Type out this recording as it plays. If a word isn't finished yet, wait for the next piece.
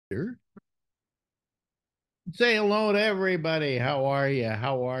Sure. Say hello to everybody. How are you?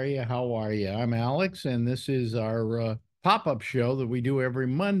 How are you? How are you? I'm Alex, and this is our pop-up show that we do every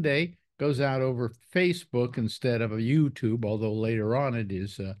Monday. Goes out over Facebook instead of a YouTube, although later on it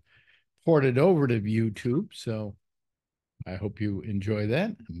is ported over to YouTube. So I hope you enjoy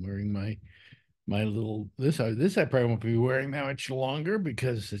that. I'm wearing my little this I probably won't be wearing that much longer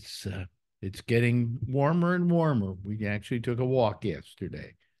because it's getting warmer and warmer. We actually took a walk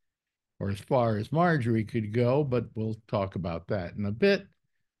yesterday, or as far as Marjorie could go, but we'll talk about that in a bit.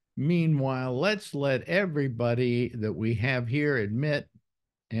 Meanwhile, let's let everybody that we have here admit,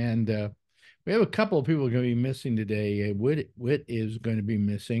 and we have a couple of people going to be missing today. Whit is going to be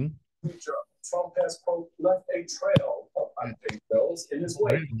missing. Trump has, quote, left a trail of unpaid bills in his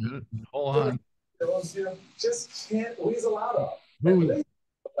wake. Hold on. Bills you just can't weasel out of. Who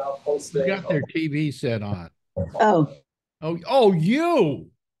Posting, got their TV set on? Oh, Oh,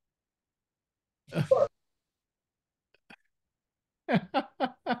 you.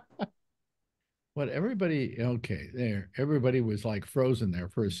 What everybody, okay, there. Everybody was like frozen there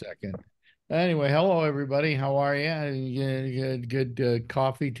for a second. Anyway, hello everybody. How are you? Good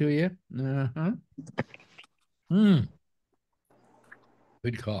coffee to you. Uh-huh.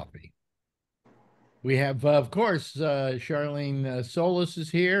 Good coffee. We have, of course, Charlene Solis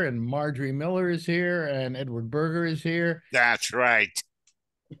is here, and Marjorie Miller is here, and Edward Berger is here. That's right.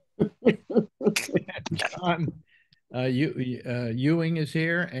 John Ewing is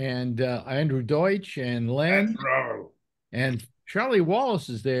here, and Andrew Deutsch and Len. And Charlie Wallace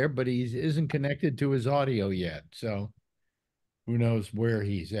is there, but he isn't connected to his audio yet. So who knows where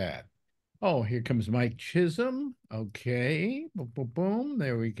he's at. Oh, here comes Mike Chisholm. Okay. Boom, boom, boom.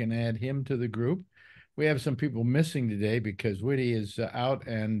 There, we can add him to the group. We have some people missing today because Whitty is out,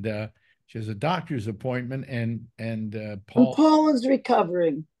 and she has a doctor's appointment, and Paul is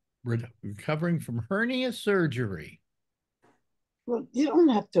recovering. Recovering from hernia surgery. Well, you don't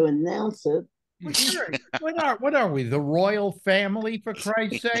have to announce it. What are we? The royal family, for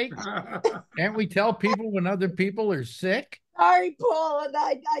Christ's sake? Can't we tell people when other people are sick? Sorry, Paul, and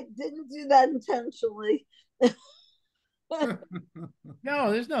I didn't do that intentionally.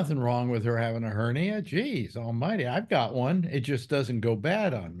 No, there's nothing wrong with her having a hernia. Geez, almighty, I've got one. It just doesn't go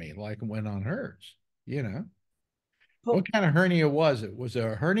bad on me like it went on hers, you know. Paul, what kind of hernia was it? Was it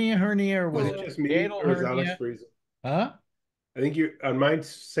a hernia, or was it just me, or was Alex freezing? Huh? I think you on my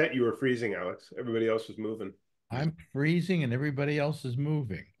set you were freezing, Alex. Everybody else was moving. I'm freezing and everybody else is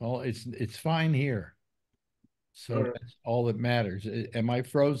moving. Well, it's fine here. So that's all that matters. Am I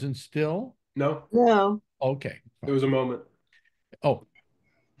frozen still? No. No. Okay. There was a moment. Oh.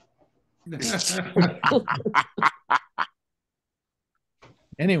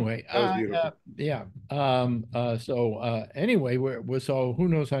 Anyway, yeah. Anyway, so who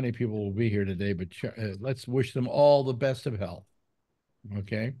knows how many people will be here today, but let's wish them all the best of health.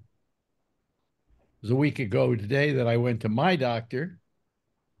 Okay. It was a week ago today that I went to my doctor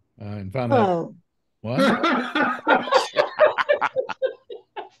and found out what?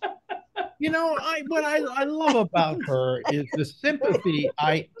 You know, what I love about her is the sympathy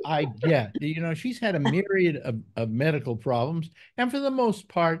I get. You know, she's had a myriad of medical problems, and for the most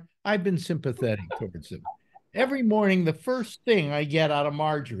part, I've been sympathetic towards them. Every morning, the first thing I get out of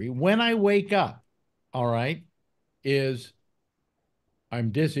Marjorie when I wake up, all right, is I'm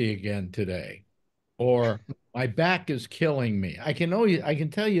dizzy again today, or my back is killing me. I can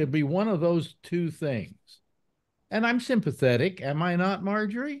tell you it'd be one of those two things. And I'm sympathetic, am I not,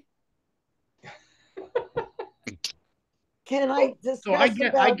 Marjorie? Can I discuss? So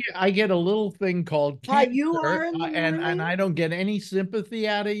I get a little thing called cancer, how you are in the and I don't get any sympathy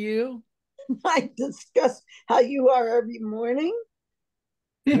out of you. I discuss how you are every morning.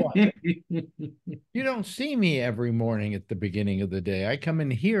 What? You don't see me every morning at the beginning of the day. I come in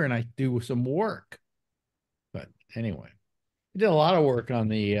here and I do some work. But anyway, I did a lot of work on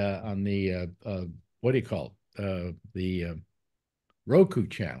the what do you call it? The Roku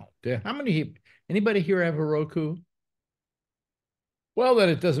channel. Anybody here have a Roku? Well, then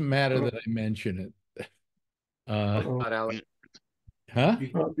it doesn't matter that I mention it. Not Alex. Huh?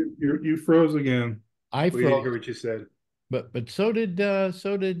 You froze again. I froze. froze. Hear what you said. But so did a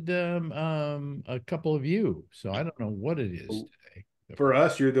couple of you. So I don't know what it is today. For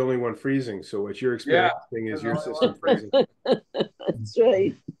us, you're the only one freezing. So what you're experiencing is your system freezing. That's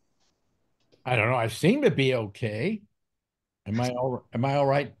right. I don't know. I seem to be okay. Am I all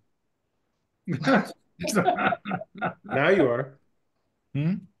right? Now you are.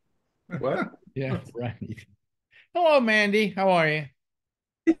 What? Yeah, right. Hello, Mandy. How are you?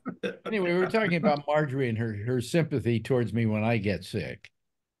 Anyway, we were talking about Marjorie and her sympathy towards me when I get sick.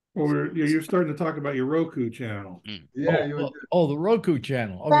 Or you're starting to talk about your Roku channel. Yeah, you would. Oh, the Roku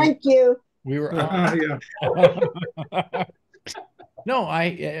channel. Oh, Thank you. we were Yeah. No,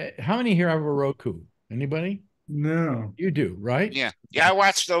 how many here have a Roku? Anybody? No. You do, right? Yeah. Yeah, I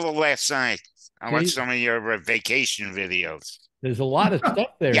watched a little last night. I See? watched some of your vacation videos. There's a lot of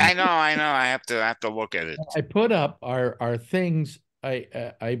stuff there. Yeah, I know. I have to look at it. I put up our things.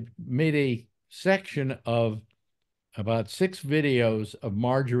 I made a section of about 6 videos of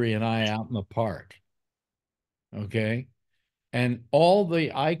Marjorie and I out in the park. Okay. And all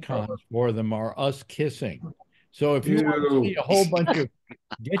the icons for them are us kissing. So if you want to see a whole bunch of,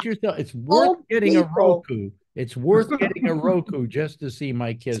 get yourself, it's worth Old getting a people. Roku. It's worth getting a Roku just to see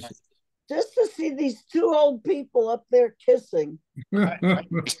my kisses. Just to see these 2 old people up there kissing.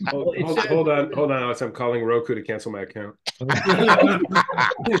 Hold on, Alex. I'm calling Roku to cancel my account.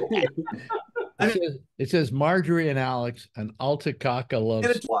 It says Marjorie and Alex, and Altakaka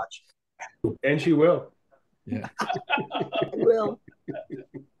loves. Watch. And she will. Yeah. Will.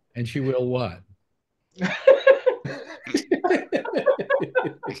 And she will what?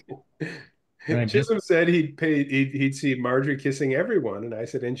 Chisholm said he'd see Marjorie kissing everyone, and I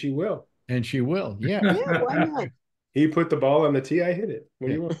said, and she will. And she will. Yeah. Yeah, why not? He put the ball on the tee. I hit it. What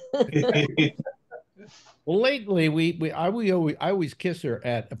do you want? Well, lately I always kiss her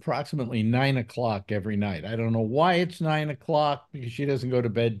at approximately 9 o'clock every night. I don't know why it's 9 o'clock, because she doesn't go to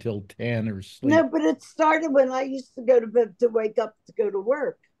bed till 10 or sleep. No, but it started when I used to go to bed to wake up to go to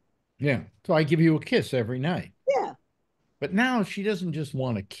work. Yeah. So I give you a kiss every night. Yeah. But now she doesn't just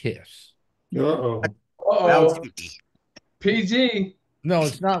want to kiss. Uh-oh. Uh-oh. PG. No,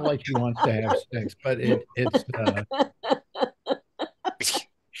 it's not like she wants to have sex, but it's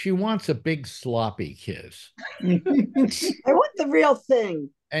she wants a big sloppy kiss. I want the real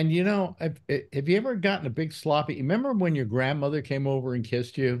thing. And you know, have you ever gotten a big sloppy? Remember when your grandmother came over and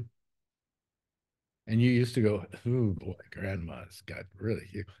kissed you? And you used to go, "Oh boy, grandma's got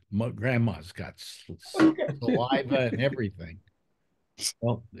saliva and everything."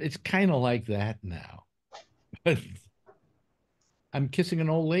 Well, it's kind of like that now. But I'm kissing an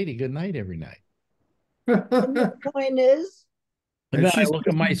old lady goodnight every night. And the point is, And then I look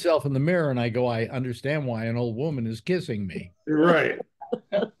at myself in the mirror and I go, I understand why an old woman is kissing me. Right.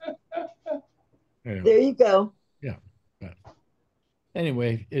 Anyway, there you go. yeah. But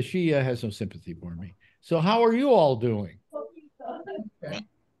anyway, she has some sympathy for me. So how are you all doing?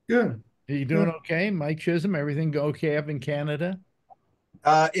 Good. Are you doing okay? Mike Chisholm, everything go okay up in Canada?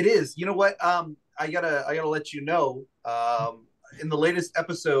 It is. You know what? I gotta let you know. In the latest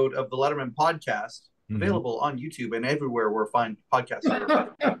episode of the Letterman podcast, available on YouTube and everywhere where fine podcasts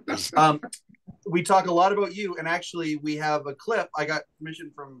are. We talk a lot about you, and actually, we have a clip. I got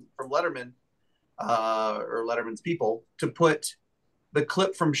permission from Letterman, or Letterman's people, to put the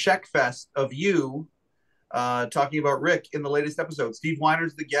clip from Sheckfest of you talking about Rick in the latest episode. Steve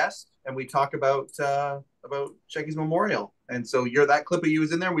Weiner's the guest, and we talk about Shecky's memorial. And so that clip of you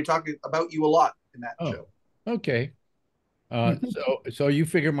is in there. And we talk about you a lot in that show. Okay. So you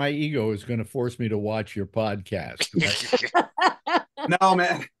figure my ego is going to force me to watch your podcast, right? No,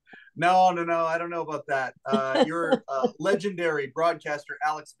 man. No. I don't know about that. You're legendary broadcaster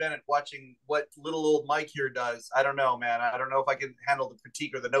Alex Bennett watching what little old Mike here does. I don't know, man. I don't know if I can handle the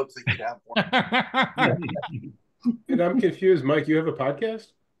critique or the notes that you have for me. And I'm confused. Mike, you have a podcast?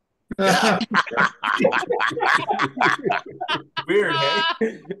 Yeah. Weird,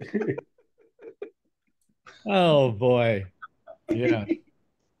 hey? Oh boy. Yeah.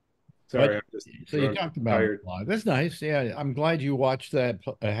 Sorry, I'm just so you talked about tired. it a lot. That's nice. Yeah, I'm glad you watched that.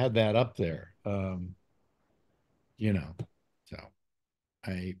 Had that up there. You know, so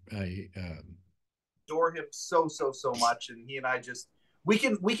I adore him so much, and he and I just we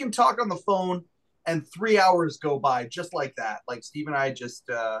can talk on the phone, and 3 hours go by just like that. Like Steve and I just.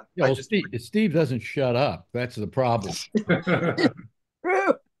 Steve doesn't shut up. That's the problem.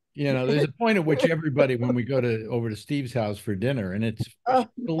 True. You know, there's a point at which everybody, when we go over to Steve's house for dinner, and it's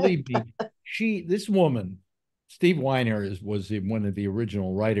believe me, this woman, Steve Weiner, was one of the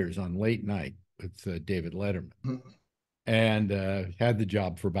original writers on Late Night with David Letterman, and had the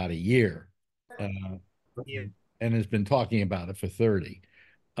job for about a year, and has been talking about it for 30.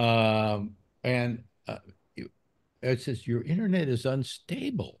 It says your internet is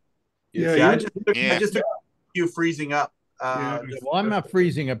unstable. I just took you freezing up. Well, I'm not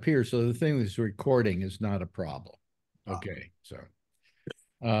freezing up here, so the thing that's recording is not a problem. Okay, so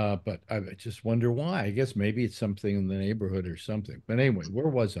but I just wonder why. I guess maybe it's something in the neighborhood or something. But anyway, where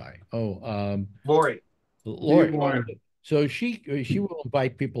was I? Lori. So she will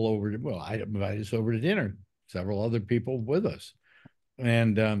invite people over to. Well, I invite us over to dinner. Several other people with us.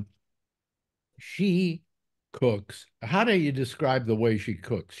 And she cooks. How do you describe the way she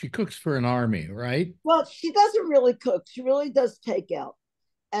cooks? She cooks for an army, right? Well, she doesn't really cook. She really does takeout,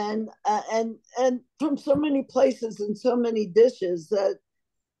 and from so many places and so many dishes that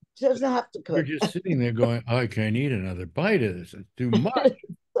she doesn't have to You're cook. just sitting there going, I can't eat another bite of this. It's too much.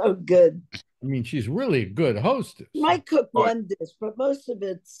 So good. I mean, she's really a good hostess. She might cook Oh, one dish, but most of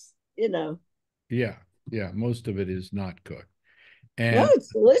it's, Yeah, yeah. Most of it is not cooked. no, And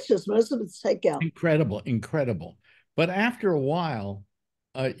it's delicious. Most of it's takeout. incredible, incredible. But after a while,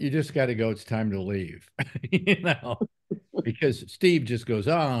 you just got to go. It's time to leave, because Steve just goes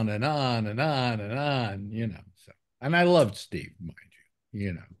on and on and on and on. So, and I loved Steve, mind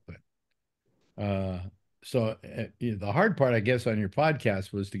but so the hard part, I guess, on your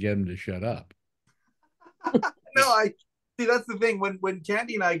podcast was to get him to shut up. No, I see. That's the thing. When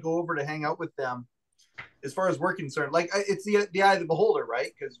Candy and I go over to hang out with them, as far as we're concerned, like it's the eye of the beholder,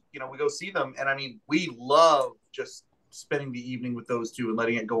 right? Because we go see them, and I mean, we love just spending the evening with those two and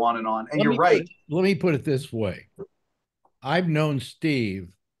letting it go on and on. And you're right. Let me put it this way: I've known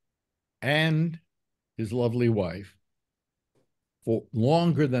Steve and his lovely wife for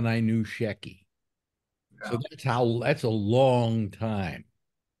longer than I knew Shecky. So that's a long time.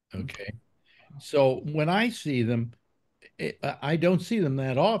 Okay. So when I see them, I don't see them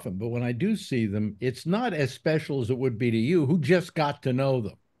that often, but when I do see them, it's not as special as it would be to you who just got to know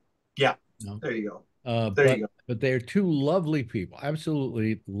them. Yeah. There you go. But they're two lovely people,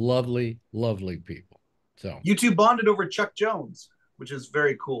 absolutely lovely, lovely people. So you two bonded over Chuck Jones, which is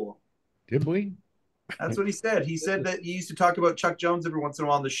very cool. Did we? That's what he said. He said that he used to talk about Chuck Jones every once in a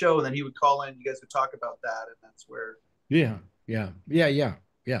while on the show, and then he would call in. You guys would talk about that, and that's where. Yeah.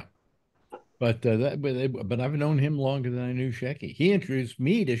 But I've known him longer than I knew Shecky. He introduced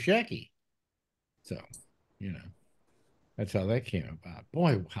me to Shecky, so that's how that came about.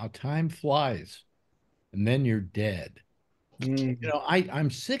 Boy, how time flies, and then you're dead. I'm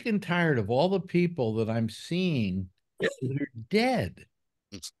sick and tired of all the people that I'm seeing that are dead.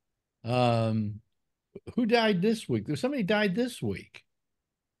 Who died this week? There's somebody died this week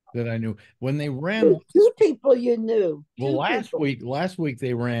that I knew when they ran. Two people you knew. Well, last week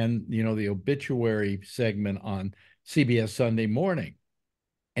they ran, the obituary segment on CBS Sunday Morning,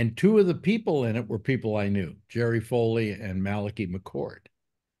 and two of the people in it were people I knew, Jerry Foley and Malachi McCord.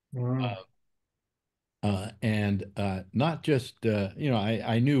 Wow. And not just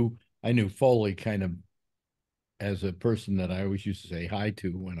I knew Foley kind of as a person that I always used to say hi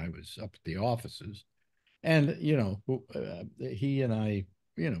to when I was up at the offices, and he and I,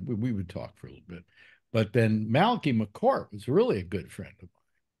 we would talk for a little bit, but then Malachi McCord was really a good friend of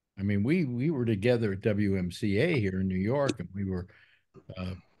mine. I mean, we were together at WMCA here in New York, and we were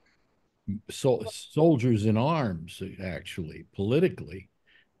soldiers in arms, actually, politically.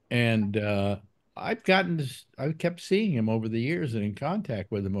 And I've kept seeing him over the years and in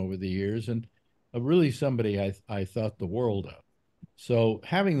contact with him over the years, and really somebody I thought the world of. So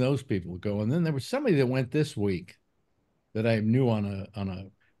having those people go, and then there was somebody that went this week that I knew on a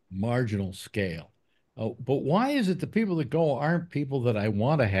marginal scale. Oh, but why is it the people that go aren't people that I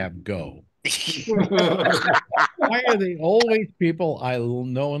want to have go? Why are they always people I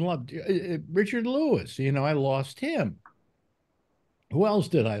know and love? Richard Lewis, I lost him. Who else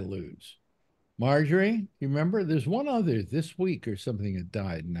did I lose? Marjorie, you remember? There's one other this week or something that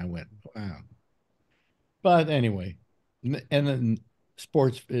died, and I went, wow. But anyway, and then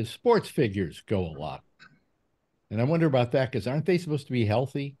sports figures go a lot. And I wonder about that because aren't they supposed to be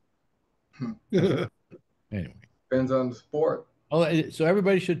healthy? Anyway. Depends on the sport. Well, so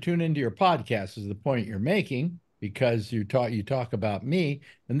everybody should tune into your podcast is the point you're making, because you talk about me,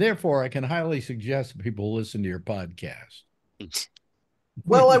 and therefore I can highly suggest people listen to your podcast.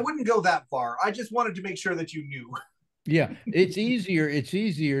 Well, I wouldn't go that far. I just wanted to make sure that you knew. Yeah, it's easier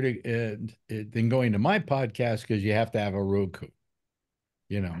to than going to my podcast because you have to have a Roku.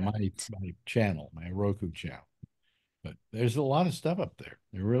 My channel, my Roku channel. But there's a lot of stuff up there.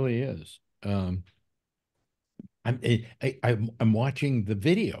 There really is. I'm watching the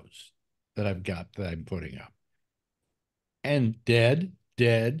videos that I've got that I'm putting up, and dead.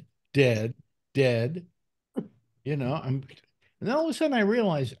 And then all of a sudden I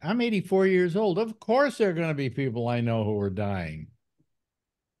realize I'm 84 years old. Of course, there are going to be people I know who are dying.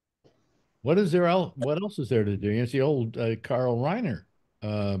 What else is there to do? It's the old Carl Reiner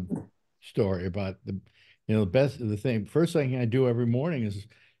story about the first thing I do every morning is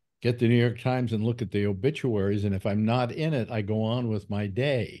get the New York Times and look at the obituaries. And if I'm not in it, I go on with my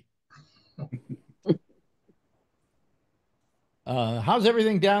day. How's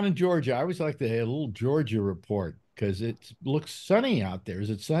everything down in Georgia? I always like the little Georgia report because it looks sunny out there.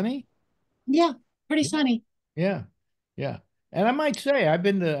 Is it sunny? Yeah, pretty sunny. Yeah, yeah. And I might say I've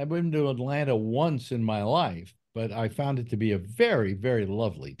been to Atlanta once in my life, but I found it to be a very, very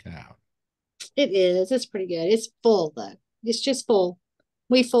lovely town. It is. It's pretty good. It's full though. It's just full.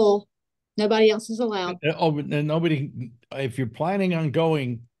 We full. Nobody else is allowed. Oh, but nobody. If you're planning on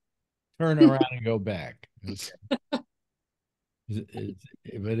going, turn around and go back. Okay.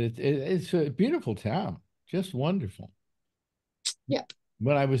 But it's a beautiful town, just wonderful. Yep.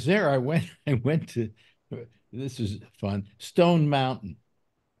 When I was there, I went to, this is fun, Stone Mountain,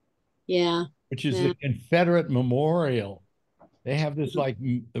 Yeah. which is Yeah. the Confederate memorial. They have this like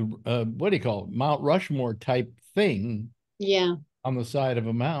what do you call it, Mount Rushmore type thing Yeah. on the side of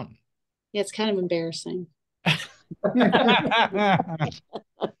a mountain. Yeah, it's kind of embarrassing.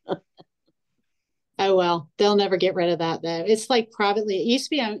 Oh well, they'll never get rid of that though. It's like privately. It used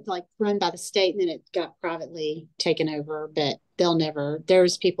to be like run by the state, and then it got privately taken over. But they'll never. There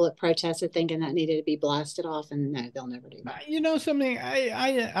was people that protested, thinking that needed to be blasted off, and no, they'll never do that. You know something?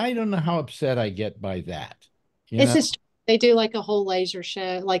 I don't know how upset I get by that. It's just they do like a whole laser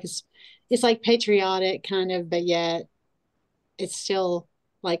show, like it's like patriotic kind of, but yet it's still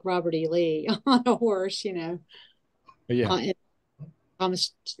like Robert E. Lee on a horse, you know. Yeah.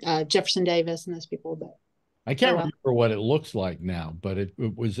 Thomas Jefferson Davis and those people, but I can't remember what it looks like now, but it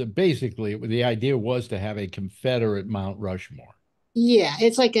was basically the idea was to have a Confederate Mount Rushmore. Yeah,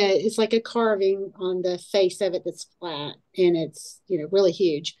 it's like a carving on the face of it that's flat and it's really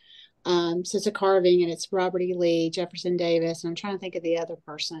huge. So it's a carving and it's Robert E. Lee, Jefferson Davis, and I'm trying to think of the other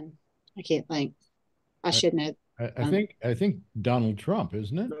person. I can't think. I should know. I think Donald Trump,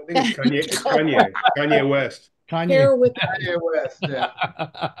 isn't it? I think it's Kanye West. Kanye West, yeah.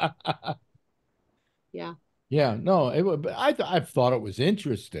 Yeah. Yeah, no, but I thought it was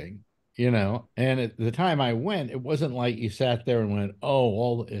interesting, and at the time I went, it wasn't like you sat there and went,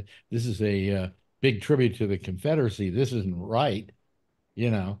 oh, this is a big tribute to the Confederacy. This isn't right,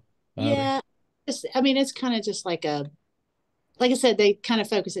 Yeah. It's kind of just like I said, they kind of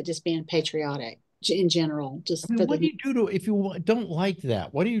focus it just being patriotic in general. Just what do you do if you don't like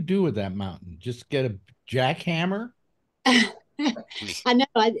that? What do you do with that mountain? Just get a jackhammer? I know.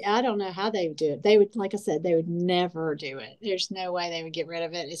 I don't know how they would do it. They would, like I said, they would never do it. There's no way they would get rid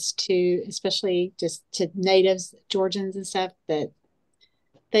of it. It's too, especially just to natives, Georgians and stuff, that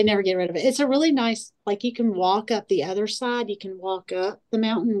they never get rid of it. It's a really nice, like you can walk up the other side. You can walk up the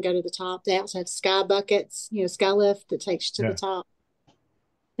mountain and go to the top. They also have sky buckets, sky lift that takes you to the top.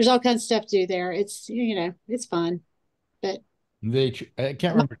 There's all kinds of stuff to do there. It's, it's fun. But I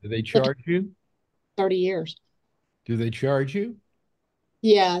can't remember. Do they charge you? 30 years. Do they charge you?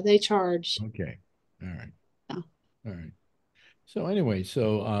 Yeah, they charge. Okay. All right. Yeah. All right. So anyway,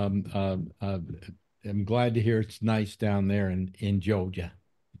 I'm glad to hear it's nice down there in Georgia,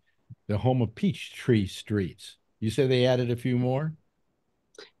 the home of Peachtree Streets. You say they added a few more?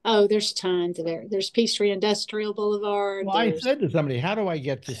 Oh, there's tons of there. There's Peachtree Industrial Boulevard. Well, I said to somebody, how do I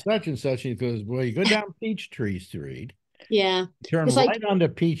get to such and such? He goes, well, you go down Peachtree Street. Yeah. Turn right onto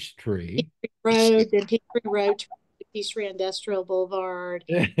Peachtree Road, then Peachtree Road to Peachtree Industrial Boulevard.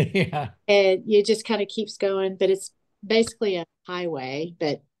 Yeah. And it just kind of keeps going, but it's basically a highway.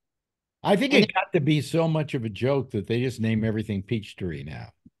 But I think it got to be so much of a joke that they just name everything Peachtree now.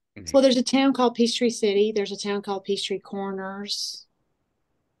 Well, there's a town called Peachtree City. There's a town called Peachtree Corners.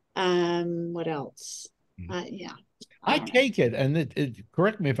 What else? Yeah. I take it, and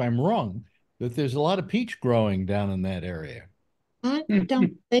correct me if I'm wrong, that there's a lot of peach growing down in that area. I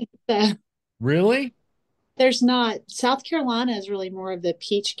don't think so. Really? There's not. South Carolina is really more of the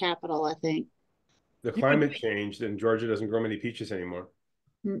peach capital, I think. The climate changed, and Georgia doesn't grow many peaches anymore.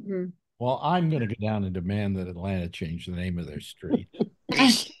 Mm-mm. Well, I'm going to go down and demand that Atlanta change the name of their street.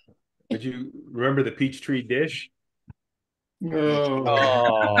 Did you remember the Peachtree dish? Oh,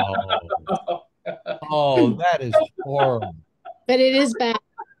 that is horrible. But it is bad.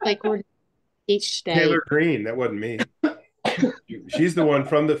 Like we're each state. Taylor Green, that wasn't me. She's the one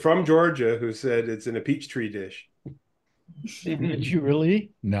from Georgia who said it's in a Peachtree dish. Did you really?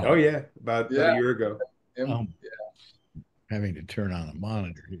 No. Oh yeah, about a year ago. Having to turn on a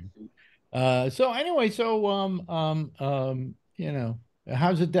monitor here. So anyway,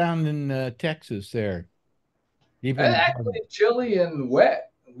 how's it down in Texas there? Actually chilly and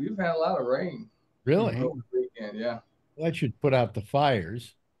wet. We've had a lot of rain. Really? Over the weekend, yeah. That should put out the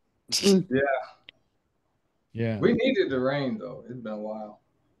fires. Yeah. Yeah. We needed the rain though. It's been a while.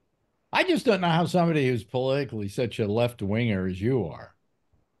 I just don't know how somebody who's politically such a left winger as you are,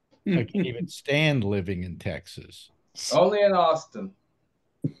 I can't even stand living in Texas. Only in Austin.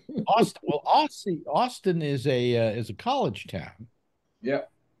 Austin. Well, Austin is a college town. Yeah.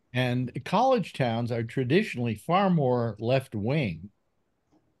 And college towns are traditionally far more left wing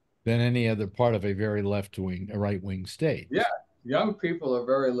than any other part of a very left wing, a right wing state. Yeah. Young people are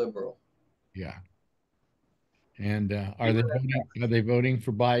very liberal. Yeah. And are they voting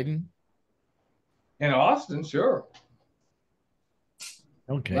for Biden? In Austin, sure.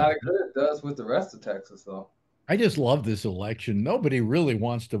 Okay. Not as good as it does with the rest of Texas, though. I just love this election. Nobody really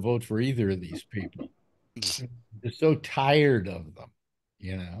wants to vote for either of these people. They're so tired of them,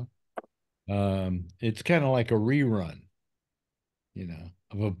 you know. It's kind of like a rerun,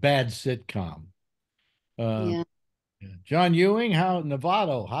 of a bad sitcom. Yeah. John Ewing,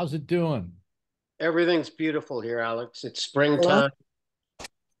 how's it doing? Everything's beautiful here, Alex. It's springtime.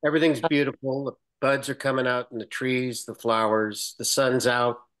 Everything's beautiful. The buds are coming out in the trees, the flowers, the sun's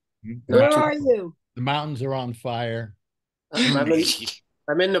out. Where are you? The mountains are on fire. I'm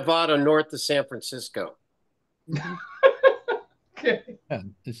in Nevada, north of San Francisco. Okay. Yeah,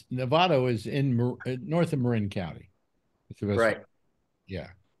 Nevada is in north of Marin County. Right. Yeah.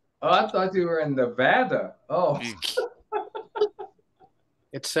 Oh, I thought you were in Nevada. Oh.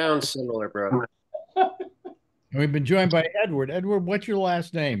 It sounds similar, bro. And we've been joined by Edward. Edward, what's your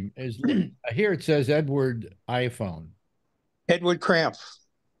last name? Here it says Edward iPhone. Edward Cramp.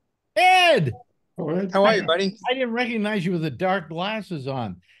 Ed! How are you, buddy? I didn't recognize you with the dark glasses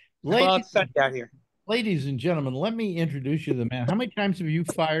on. Well, it's sunny out here. Ladies and gentlemen, let me introduce you to the man. How many times have you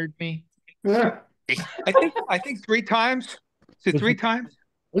fired me? I think 3 times. Is it 3 times?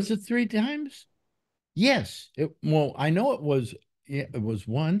 Was it 3 times? Yes. Well, I know it was. Yeah, it was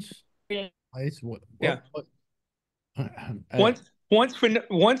once. Yeah. Once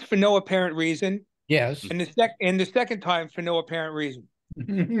for no apparent reason. Yes. And the second time for no apparent reason.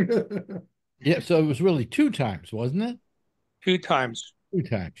 Yeah. So it was really 2 times, wasn't it? 2 times. 2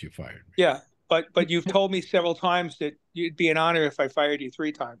 times you fired me. Yeah. But you've told me several times that it'd be an honor if I fired you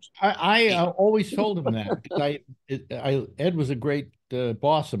 3 times. I always told him that because Ed was a great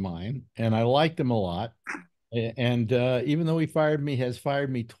boss of mine, and I liked him a lot. And even though he has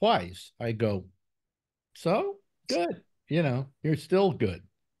fired me twice, I go, so good. You're still good.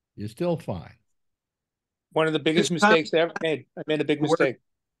 You're still fine. One of the biggest mistakes I ever made. I made a big mistake.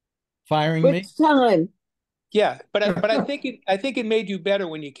 Firing me? Which time? Yeah, but I think it made you better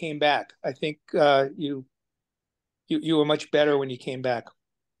when you came back. I think you were much better when you came back.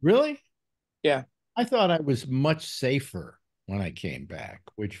 Really? Yeah. I thought I was much safer when I came back,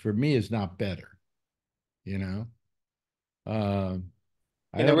 which for me is not better. In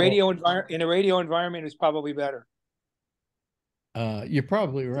a radio environment is probably better. You're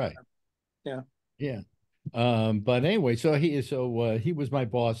probably right. Yeah. Yeah. But anyway, so he was my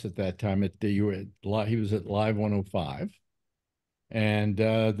boss at that time he was at Live 105. And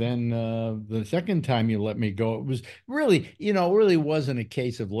then the second time you let me go, it was really, really wasn't a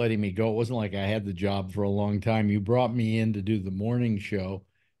case of letting me go. It wasn't like I had the job for a long time. You brought me in to do the morning show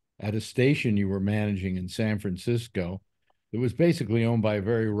at a station you were managing in San Francisco. It was basically owned by a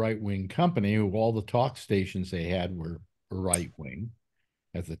very right-wing company who all the talk stations they had were right-wing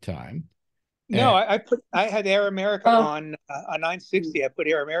at the time. No, I had Air America on 960. I put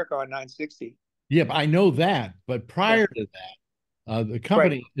Air America on 960. Yeah, I know that. But prior to that, the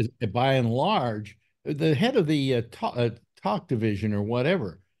company is, by and large, the head of the talk division or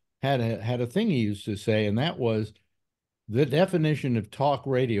whatever had a thing he used to say, and that was the definition of talk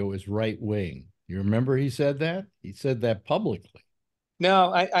radio is right wing. You remember he said that? He said that publicly.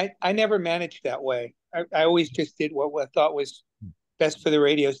 No, I never managed that way. I always just did what I thought was best for the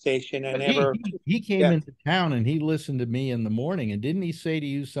radio station. And he came into town and he listened to me in the morning. And didn't he say to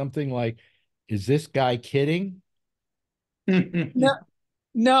you something like, "Is this guy kidding?"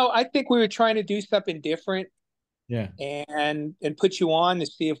 No, I think we were trying to do something different. Yeah. And put you on to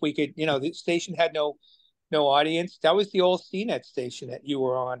see if we could, the station had no audience. That was the old CNET station that you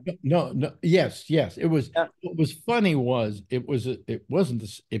were on. No. Yes. It was. Yeah. What was funny was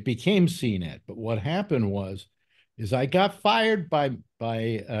it became CNET. But what happened is I got fired by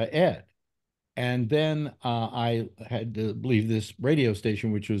Ed, and then I had to leave this radio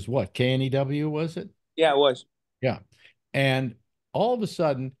station, which was what, KNEW, was it? Yeah, it was. Yeah, and all of a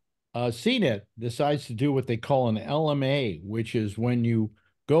sudden, CNET decides to do what they call an LMA, which is when you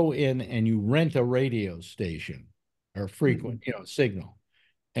go in and you rent a radio station or frequent, signal,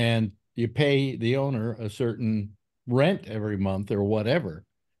 and you pay the owner a certain rent every month or whatever,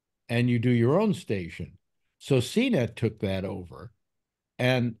 and you do your own station. So CNET took that over,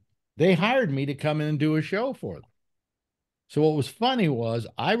 and they hired me to come in and do a show for them. So what was funny was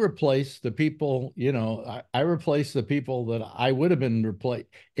I replaced the people, I replaced the people that I would have been replaced.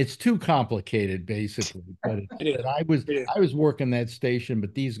 It's too complicated, basically. But I was working that station,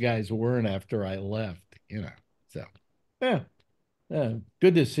 but these guys weren't after I left. So yeah,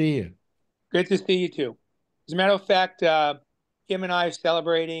 good to see you. Good to see you too. As a matter of fact, Kim and I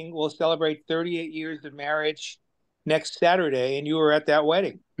will celebrate 38 years of marriage next Saturday, and you were at that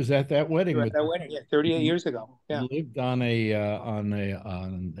wedding. Was at that wedding. You were at that wedding, yeah, 38 years ago. Yeah. Lived on the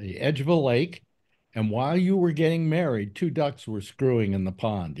edge of a lake, and while you were getting married, 2 ducks were screwing in the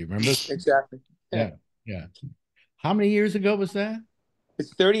pond. Do you remember? Exactly. Yeah. How many years ago was that?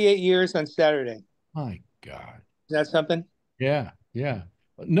 It's 38 years on Saturday. My God. Is that something? Yeah.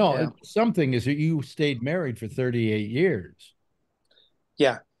 No, Yeah. something is that you stayed married for 38 years.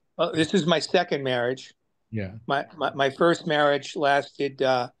 Yeah. This is my second marriage. Yeah. My first marriage lasted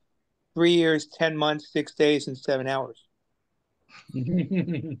 3 years, 10 months, 6 days, and 7 hours.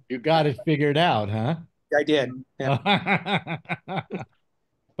 You got it figured out, huh? I did. Yeah.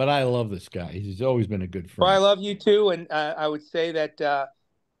 But I love this guy. He's always been a good friend. Well, I love you too, and I would say that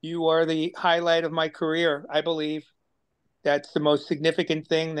you are the highlight of my career. I believe that's the most significant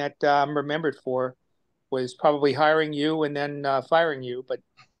thing that I'm remembered for, was probably hiring you and then firing you. But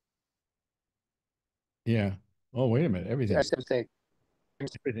yeah. Oh, wait a minute. Everything's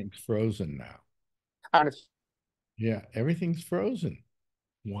frozen now. Yeah, everything's frozen.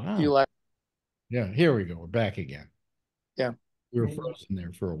 Wow. Yeah, here we go. We're back again. Yeah. We were frozen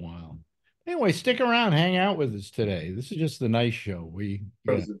there for a while. Anyway, stick around, hang out with us today. This is just the nice show. Yeah,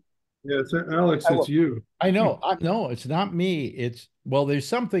 it's Alex, it's you. I know. No, it's not me. There's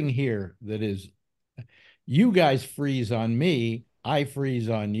something here that is, you guys freeze on me, I freeze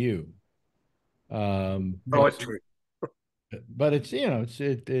on you. It's true. But it's,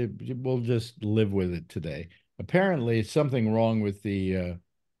 we'll just live with it today. Apparently, it's something wrong with the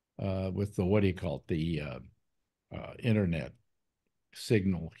what do you call it? The internet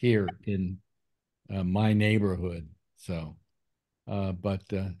signal here in my neighborhood. So, but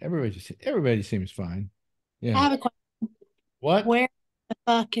everybody seems fine. Yeah. I have a question. What? Where the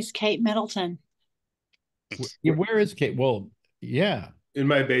fuck is Kate Middleton? Where is Kate? Well, yeah. In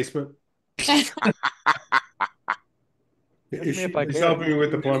my basement. She's helping me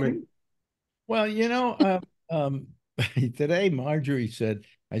with the plumbing. Well, today Marjorie said,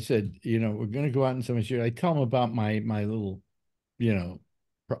 I said, we're going to go out in some shoot. I tell them about my little,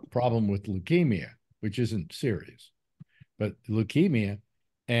 problem with leukemia, which isn't serious, but leukemia.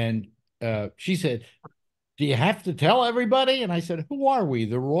 And she said, do you have to tell everybody? And I said, who are we?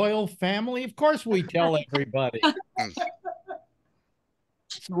 The royal family? Of course we tell everybody.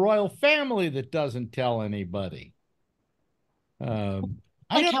 It's the royal family that doesn't tell anybody. I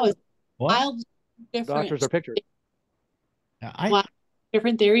don't know. Wild different. Doctors are pictures. Wild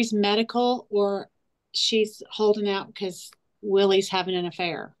different theories, medical, or she's holding out because Willie's having an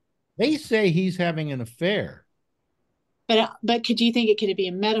affair. They say he's having an affair. But could you think it could be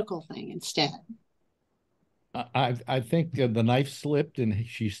a medical thing instead? I think the knife slipped and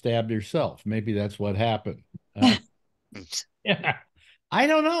she stabbed herself. Maybe that's what happened. Yeah. I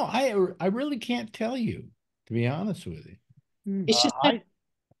don't know. I really can't tell you, to be honest with you. It's just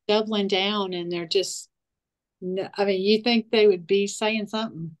doubling down, and they're just. I mean, you think they would be saying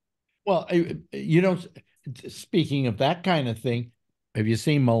something? Well, speaking of that kind of thing, have you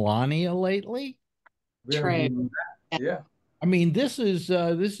seen Melania lately? True. Yeah. I mean, this is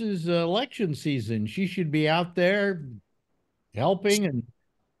election season. She should be out there helping and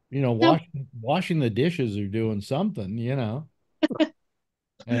washing the dishes or doing something,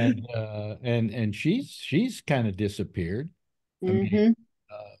 and she's kind of disappeared.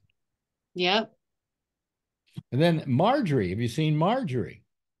 Yep. And then Marjorie, have you seen Marjorie?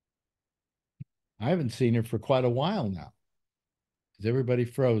 I haven't seen her for quite a while now. Is everybody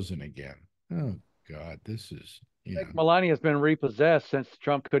frozen again? Oh God, this is. Melania's been repossessed since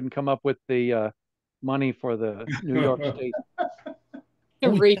Trump couldn't come up with the money for the New York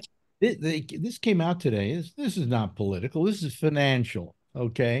State. This came out today. This is not political. This is financial.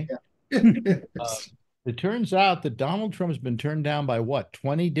 Okay. It turns out that Donald Trump has been turned down by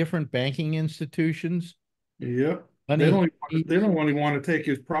 20 different banking institutions. Yep. They don't even want to take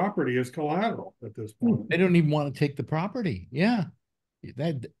his property as collateral at this point. They don't even want to take the property. Yeah.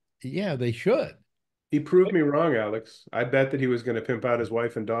 They should. He proved me wrong, Alex. I bet that he was going to pimp out his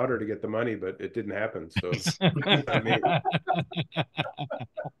wife and daughter to get the money, but it didn't happen. So not me.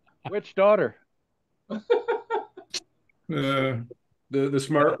 Which daughter? The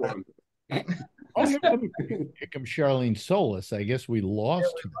smart one. Oh, here comes Charlene Solis. I guess we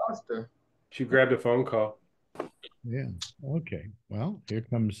lost her. She grabbed a phone call. Yeah. Okay. Well, here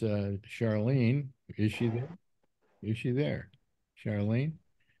comes Charlene. Is she there? Is she there? Charlene?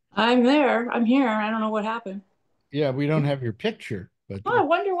 I'm there. I'm here. I don't know what happened. Yeah, we don't have your picture, but Oh, I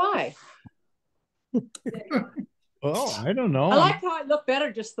wonder why. oh, I don't know. I like how it looked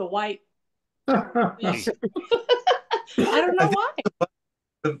better, just the white. I don't know why.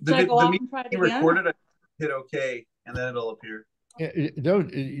 The meeting recorded, I hit OK, and then it'll appear.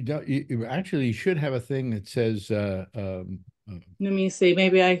 Actually, you should have a thing that says let me see.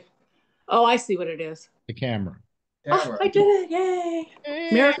 Maybe I see what it is. The camera. Oh, I did it.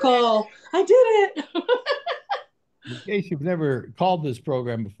 Yay. Miracle. I did it. In case you've never called this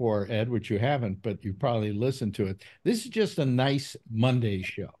program before, Ed, which you haven't, but you probably listened to it. This is just a nice Monday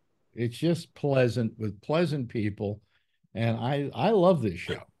show. It's just pleasant with pleasant people. And I love this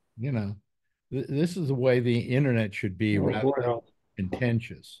show. You know, this is the way the internet should be, rather than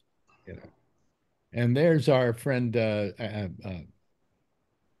contentious. You know, and there's our friend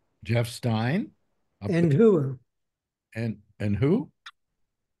Jeff Stein. And who? And who?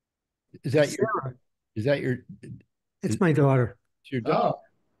 Is that your? Is that your? It's my daughter. It's your daughter. Oh.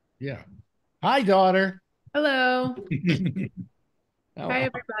 Yeah. Hi, daughter. Hello. Hi,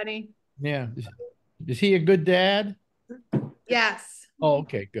 everybody. Yeah. Is he a good dad? Yes. Oh,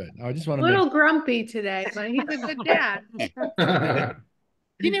 okay, good. I just want to. A little grumpy today, but he's a good dad.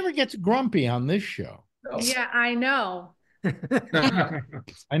 He never gets grumpy on this show. Yeah, I know.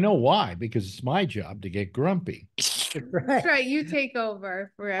 I know why, because it's my job to get grumpy. That's right. You take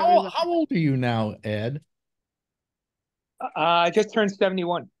over for everyone. How old are you now, Ed? I just turned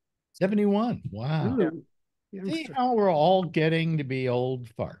 71. 71. Wow. Yeah. See how we're all getting to be old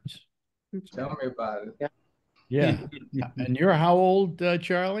farts. Tell me about it. Yeah. And you're how old,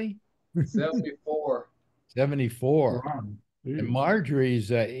 Charlie? 74. 74. Wow. And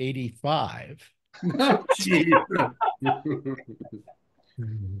Marjorie's 85.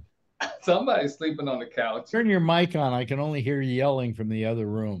 Somebody's sleeping on the couch. Turn your mic on. I can only hear you yelling from the other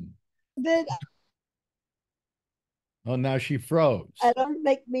room. Oh, now she froze. Don't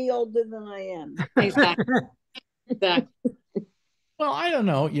make me older than I am. Exactly. Well, I don't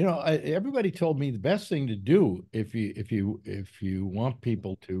know. You know, everybody told me the best thing to do if you want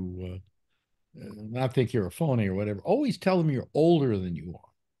people to not think you're a phony or whatever, always tell them you're older than you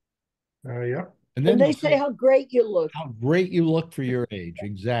are. Yeah. And then they say how great you look. How great you look for your age.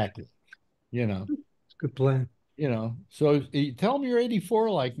 Exactly. You know. It's a good plan. You know, so you tell them you're 84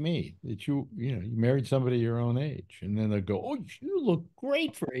 like me, that you married somebody your own age, and then they'll go, "Oh, you look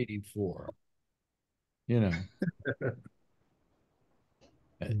great for 84." You know.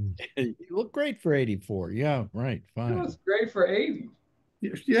 You look great for 84. Yeah, right. Fine. It was great for 80.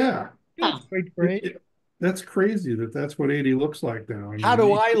 Yeah. Great for 80. That's crazy that's what 80 looks like now. I mean, how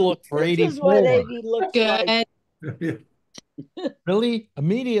do I look for 84? This is what 80 looks like. Really?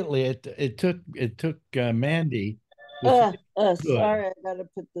 Immediately, it took Mandy. Sorry, I gotta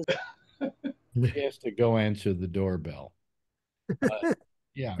put this. He has to go answer the doorbell.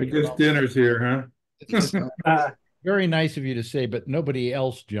 Yeah. I guess dinner's here, huh? Very nice of you to say, but nobody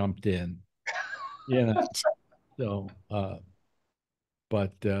else jumped in. You know. So,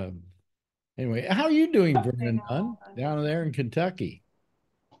 but anyway, how are you doing, Vernon Dunn, down there in Kentucky?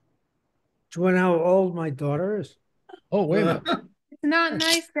 Do you want to know how old my daughter is? Oh, wait a minute. It's not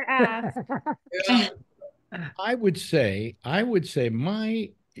nice to ask. I would say my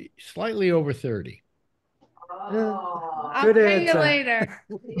slightly over 30. I'll pay you later.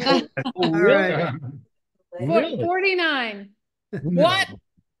 All right. Really? 49. What?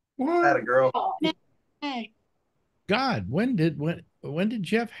 Had a girl. God, when did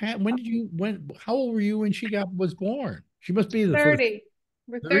Jeff have? How old were you when she was born? She must be the 30.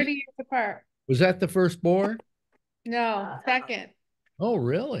 First. We're 30 years apart. Was that the first born? No, second. Oh,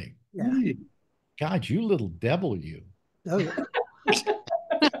 really? Yeah. God, you little devil, you.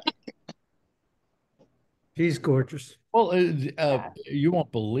 She's gorgeous. Well, you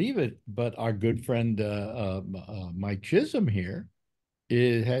won't believe it, but our good friend Mike Chisholm here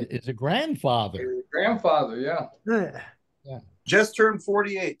is a grandfather. Grandfather, yeah. Yeah. Just turned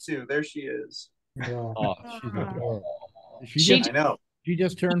 48 too. There she is. Oh, she's adorable. I know. She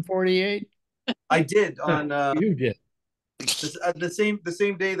just turned 48. I did on. You did. The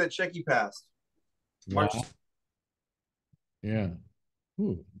same day that Shecky passed. March. Wow. Yeah.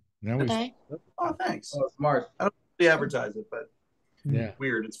 Ooh. Now okay. Oh, thanks. Oh, smart. I don't really advertise it, but yeah,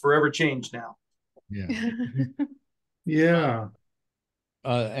 weird. It's forever changed now. Yeah. Yeah.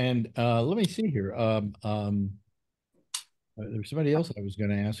 And let me see here. There's somebody else I was going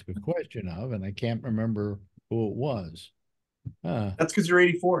to ask a question of, and I can't remember who it was. That's because you're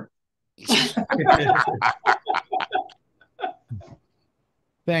 84.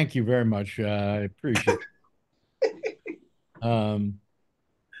 thank you very much. I appreciate it.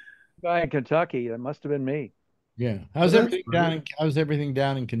 Guy in Kentucky. That must have been me. Yeah. How's everything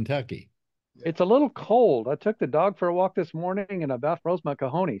down in Kentucky? It's a little cold. I took the dog for a walk this morning and about froze my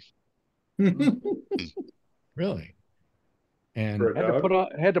cojones. Really? And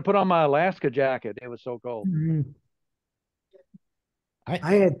had to put on my Alaska jacket. It was so cold.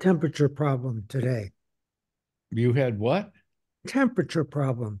 I had temperature problem today. You had what? Temperature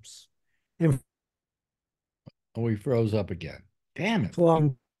problems. And we froze up again. Damn it.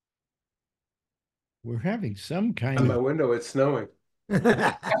 Well, we're having some kind On of my window, it's snowing.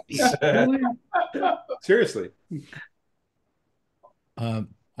 Seriously. When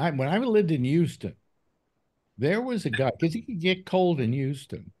I lived in Houston, there was a guy, because it could get cold in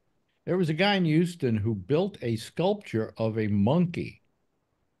Houston. There was a guy in Houston who built a sculpture of a monkey.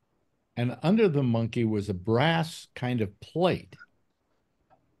 And under the monkey was a brass kind of plate.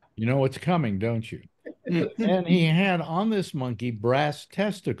 You know what's coming, don't you? And he had on this monkey brass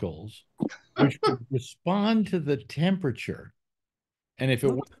testicles, which would respond to the temperature. And if it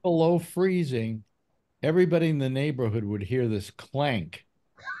went below freezing, everybody in the neighborhood would hear this clank.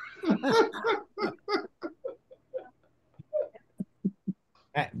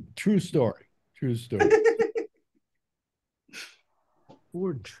 True story. True story.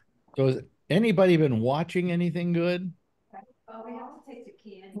 So has anybody been watching anything good?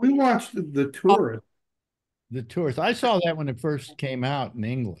 We watched the Tourist. The Tourist. I saw that when it first came out in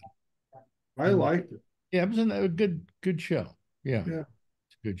England. I liked it. Yeah, it was a good show. Yeah. Yeah.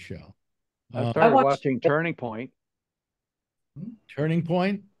 It's a good show. I started watching Turning Point. Turning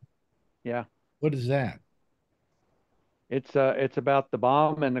Point? Yeah. What is that? It's about the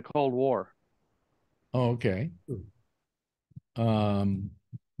bomb and the Cold War. Oh, okay.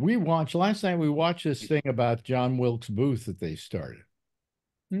 Last night we watched this thing about John Wilkes Booth that they started.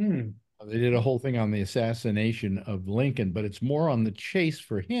 They did a whole thing on the assassination of Lincoln, but it's more on the chase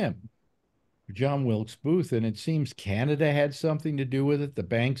for him, John Wilkes Booth. And it seems Canada had something to do with it, the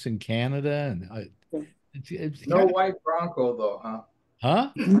banks in Canada. And it's no white Bronco, though, huh? Huh?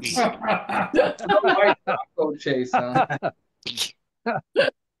 No white Bronco chase, huh?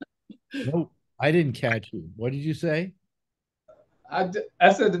 No, I didn't catch you. What did you say? I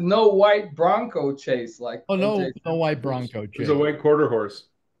said no white Bronco chase. Like, oh, no white Bronco chase. There's a white quarter horse.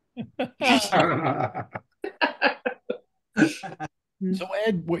 So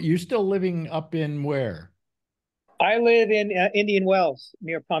Ed, you're still living up in where? I live in Indian Wells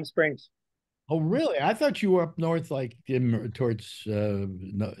near Palm Springs. Oh, really? I thought you were up north, like towards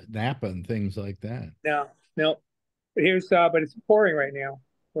Napa and things like that. No. But it's pouring right now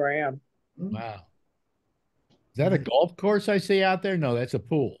where I am. Wow. Is that a golf course I see out there? No, that's a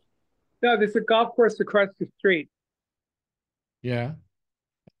pool. No, there's a golf course across the street. Yeah.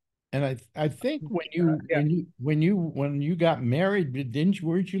 And I think when you got married,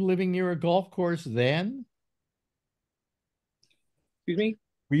 weren't you living near a golf course then? Excuse me?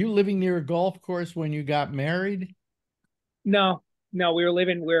 Were you living near a golf course when you got married? No, we were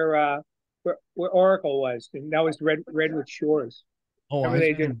living where Oracle was, and that was Redwood Shores. Oh,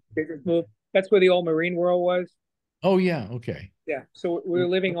 they just moved. That's where the old Marine World was. Oh yeah, okay. Yeah, so we were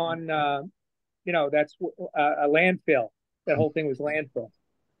living on, that's a landfill. That whole thing was landfill.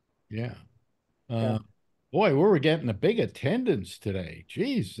 Yeah. Boy, we were getting a big attendance today.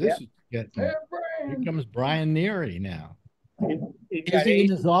 Jeez, this is getting. Here comes Brian Neary now. Is he in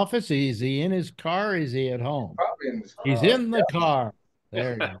his office? Is he in his car? Is he at home? Probably in his car. He's in the car.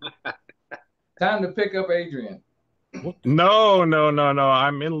 There you go. Time to pick up Adrian. No.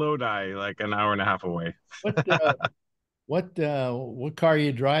 I'm in Lodi, like an hour and a half away. What car are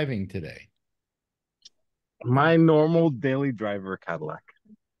you driving today? My normal daily driver Cadillac.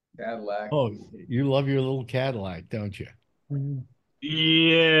 Oh, you love your little Cadillac, don't you?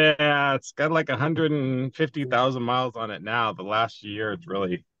 Yeah, it's got like 150,000 miles on it now. The last year, it's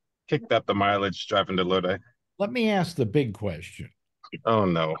really kicked up the mileage driving to Lodi. Let me ask the big question. Oh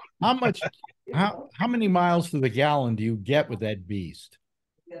no! How many miles to the gallon do you get with that beast?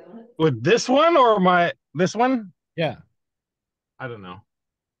 With this one or this one? Yeah, I don't know.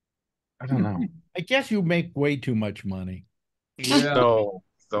 I guess you make way too much money. Yeah. No,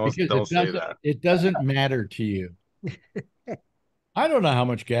 don't say that. It doesn't matter to you. I don't know how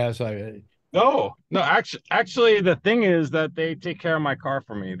much gas I. No. Actually, the thing is that they take care of my car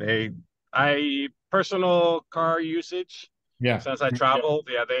for me. I personal car usage. Yeah. Since I traveled,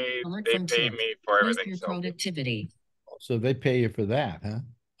 they pay me for everything. Productivity. So they pay you for that, huh?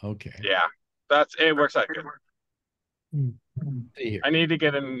 Okay. Yeah, it works out good. See here. I need to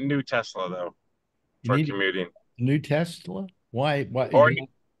get a new Tesla though for commuting. New Tesla? Why?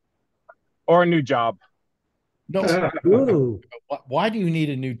 or a new job. No. Ooh. Why do you need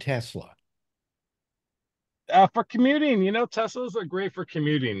a new Tesla? For commuting, Teslas are great for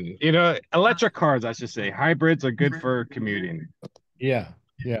commuting. Electric cars, I should say, hybrids are good for commuting. Yeah,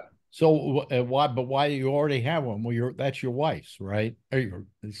 yeah. So why? But why do you already have one? Well, that's your wife's, right?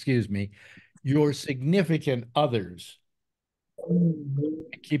 Excuse me, your significant others.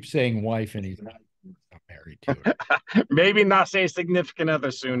 I keep saying wife, and he's not married to her. Maybe not say significant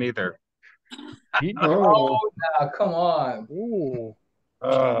other soon either. Oh, now come on. Ooh.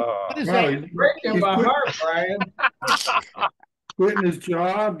 What is Wow, that? Breaking my heart, Brian. quitting his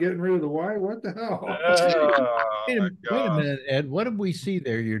job, getting rid of the wife. What the hell? Wait a minute, Ed. What did we see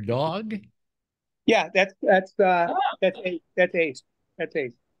there? Your dog? Yeah, that's Ace. That's Ace. That's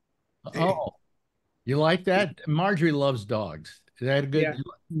Ace. Oh, you like that? Marjorie loves dogs. Is that a good? Yeah.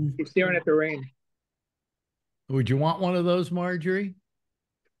 He's staring at the rain. Would you want one of those, Marjorie?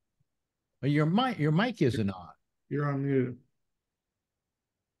 Well, your mic isn't on. You're on mute.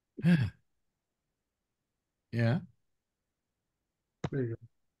 Yeah. There you go.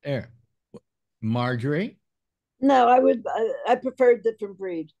 There. Marjorie, No, I prefer a different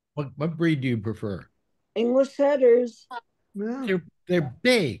breed. what breed do you prefer? English setters. Yeah. They're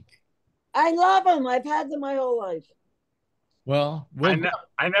big. I love them. I've had them my whole life. Well, I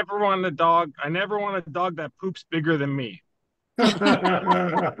never want a dog. I never want a dog that poops bigger than me. well,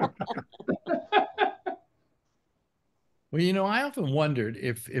 I often wondered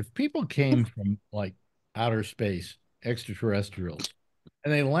if people came from like outer space, extraterrestrials,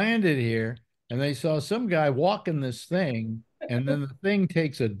 and they landed here and they saw some guy walking this thing, and then the thing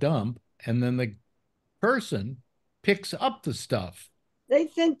takes a dump, and then the person picks up the stuff. They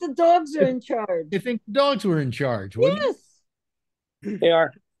think the dogs are in charge. They think the dogs were in charge, wouldn't Yes. They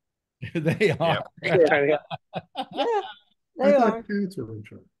are. they are. Yeah, they are. Cats are in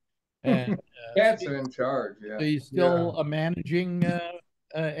charge. And, Cats are in charge. Yeah. so you still managing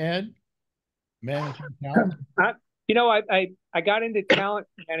Ed? Managing talent? I got into talent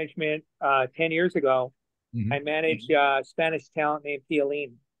management 10 years ago. Mhm. I managed Spanish talent named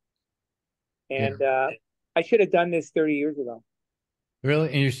Theoline. And Yeah. I should have done this 30 years ago. Really?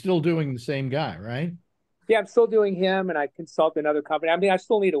 And you're still doing the same guy, right? Yeah, I'm still doing him, and I consult another company. I mean, I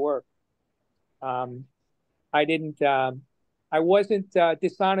still need to work. I wasn't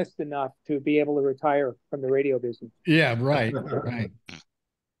dishonest enough to be able to retire from the radio business. Yeah, right, right.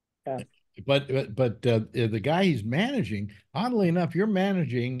 Yeah. But the guy he's managing, oddly enough, you're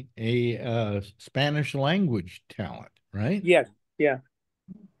managing a Spanish language talent, right? Yes. Yeah.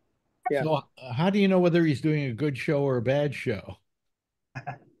 Yeah. So how do you know whether he's doing a good show or a bad show?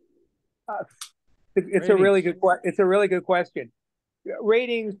 It's a really good question.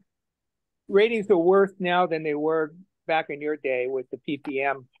 Ratings are worse now than they were back in your day with the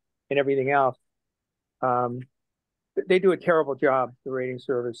PPM and everything else. They do a terrible job, the rating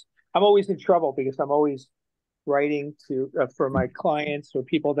service. I'm always in trouble because I'm always writing for my clients or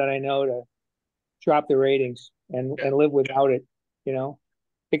people that I know to drop the ratings and live without it.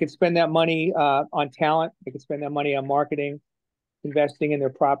 They could spend that money on talent. They could spend that money on marketing, investing in their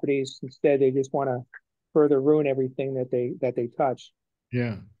properties. Instead, they just want to further ruin everything that they touch.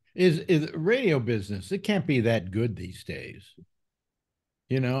 Yeah. Is radio business, it can't be that good these days.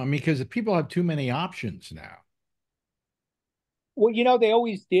 I mean, because people have too many options now. Well, they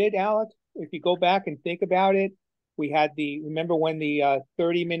always did, Alex. If you go back and think about it, remember when the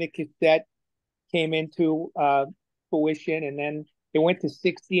 30-minute cassette came into fruition, and then it went to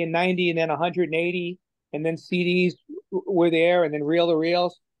 60 and 90 and then 180, and then CDs were there, and then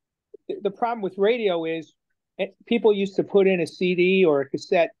reel-to-reels. The problem with radio is people used to put in a CD or a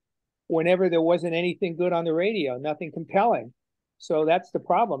cassette whenever there wasn't anything good on the radio, nothing compelling. So that's the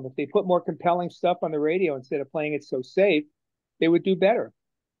problem. If they put more compelling stuff on the radio instead of playing it so safe, they would do better.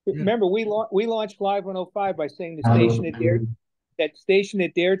 Yeah. Remember, we launched Live 105 by saying that station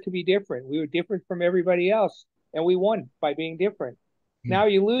that dared to be different. We were different from everybody else, and we won by being different. Yeah. Now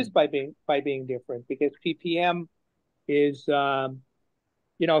you lose by being different because PPM is,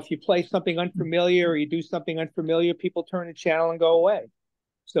 if you play something unfamiliar or you do something unfamiliar, people turn the channel and go away.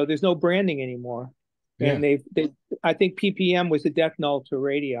 So there's no branding anymore. Yeah. And I think PPM was a death knell to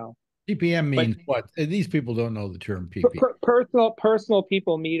radio. PPM means what? These people don't know the term PPM. Personal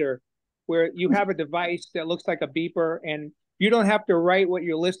people meter, where you have a device that looks like a beeper, and you don't have to write what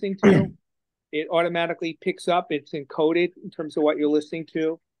you're listening to. It automatically picks up. It's encoded in terms of what you're listening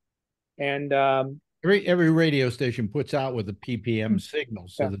to, and every radio station puts out with a PPM signal,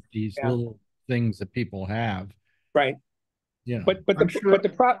 so that these little things that people have, right? Yeah. But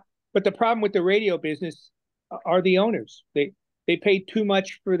the problem with the radio business are the owners. they pay too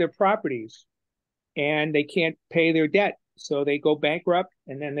much for their properties and they can't pay their debt. So they go bankrupt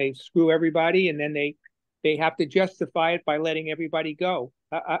and then they screw everybody, and then they have to justify it by letting everybody go.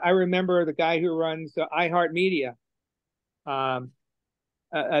 I remember the guy who runs iHeartMedia. The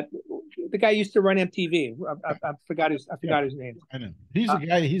guy used to run MTV. I forgot his name. I know.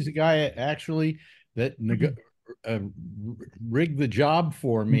 He's a guy actually that rigged the job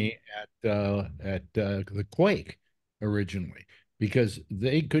for me at the Quake originally, because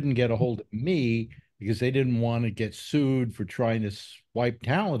they couldn't get a hold of me because they didn't want to get sued for trying to swipe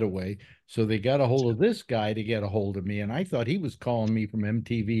talent away. So they got a hold of this guy to get a hold of me, and I thought he was calling me from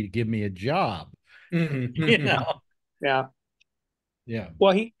MTV to give me a job. You know? Yeah. Yeah.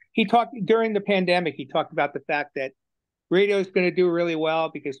 Well, he talked during the pandemic. He talked about the fact that radio is going to do really well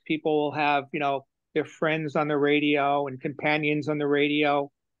because people will have, their friends on the radio and companions on the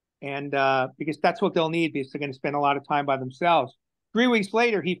radio, and because that's what they'll need, because they're going to spend a lot of time by themselves. 3 weeks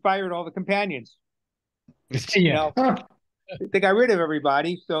later, he fired all the companions. Yeah. They got rid of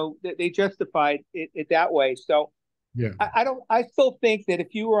everybody, so they justified it that way. So yeah, I still think that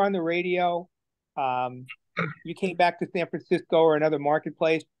if you were on the radio, you came back to San Francisco or another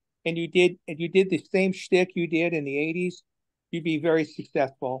marketplace, and you did the same shtick you did in the 80s, you'd be very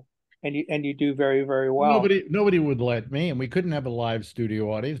successful, and you do very, very well. Nobody would let me, and we couldn't have a live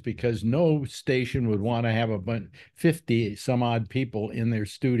studio audience because no station would want to have 50 some odd people in their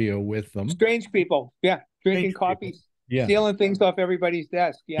studio with them. Strange people, yeah, drinking coffee, yeah, stealing things off everybody's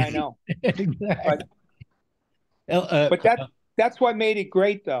desk. Yeah, I know. Exactly. But that's what made it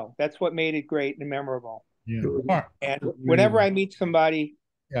great, though. That's what made it great and memorable. Yeah. And whenever I meet somebody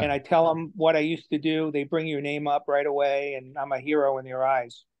and I tell them what I used to do, they bring your name up right away, and I'm a hero in their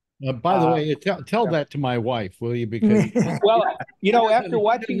eyes. By the way, tell that to my wife, will you? Because well, after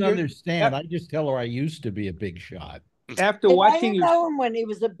watching, understand, I just tell her I used to be a big shot. After watching you, I know him when he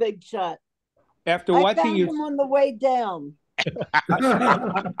was a big shot. After watching found him on the way down.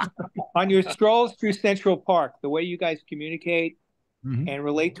 On your strolls through Central Park, the way you guys communicate and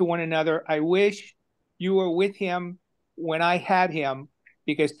relate to one another, I wish you were with him when I had him,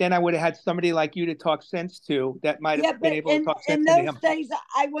 because then I would have had somebody like you to talk sense to that might have been able to talk sense to him. In those days,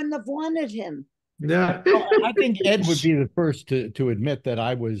 I wouldn't have wanted him. Yeah, I think Ed would be the first to admit that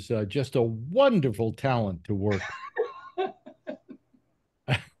I was just a wonderful talent to work.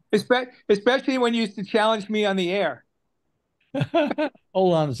 Especially when you used to challenge me on the air.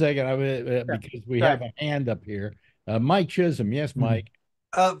 Hold on a second, because we have a hand up here. Mike Chisholm, yes, Mike.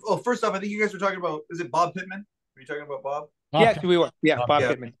 Well, first off, I think you guys were talking about, is it Bob Pittman? Were you talking about Bob? Yes, we were. Yeah, Bob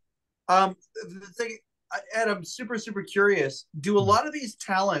Pittman. The thing, Ed, I'm super, super curious. Do a lot of these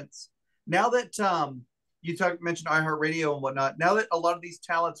talents, now that you mentioned iHeartRadio and whatnot, now that a lot of these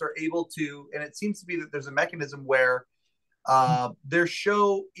talents are able to, and it seems to be that there's a mechanism where their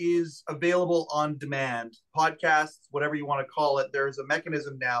show is available on demand, podcasts, whatever you want to call it, there's a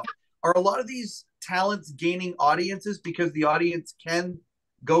mechanism now. Are a lot of these talents gaining audiences because the audience can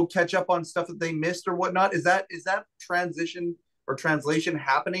go catch up on stuff that they missed or whatnot? Is that transition or translation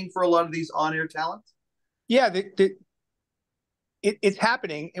happening for a lot of these on-air talents? Yeah, it's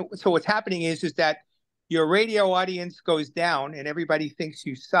happening. So what's happening is that your radio audience goes down and everybody thinks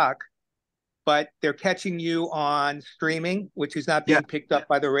you suck, but they're catching you on streaming, which is not being picked up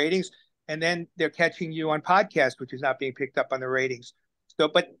by the ratings. And then they're catching you on podcast, which is not being picked up on the ratings. So,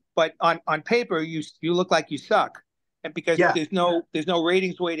 but on paper, you look like you suck. And because there's no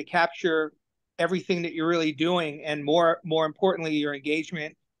ratings way to capture everything that you're really doing, and more importantly, your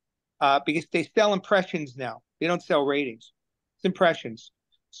engagement, because they sell impressions now. They don't sell ratings. It's impressions.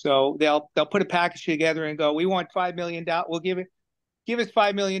 So they'll put a package together and go, we want $5 million. We'll give us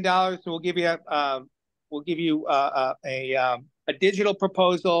 $5 million, and we'll give you a digital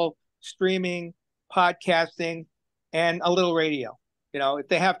proposal, streaming, podcasting, and a little radio. If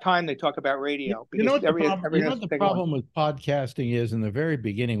they have time, they talk about radio. You know what the problem with podcasting is in the very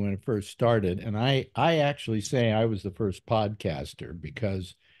beginning when it first started, and I actually say I was the first podcaster,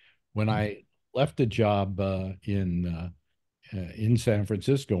 because when I left a job in San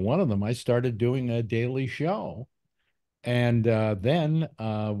Francisco, one of them, I started doing a daily show. And then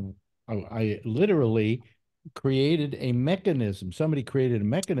I literally created a mechanism. Somebody created a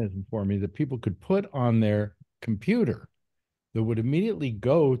mechanism for me that people could put on their computer that would immediately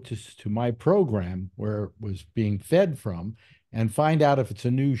go to my program where it was being fed from and find out if it's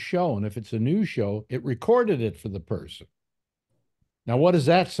a new show. And if it's a new show, it recorded it for the person. Now, what does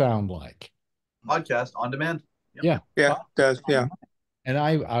that sound like? Podcast on demand. Yep. Yeah, it does. Yeah. And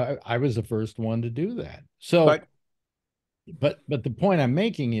I was the first one to do that. So, but the point I'm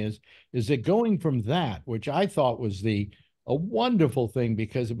making is that going from that, which I thought was the a wonderful thing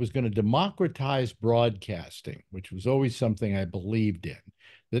because it was going to democratize broadcasting, which was always something I believed in,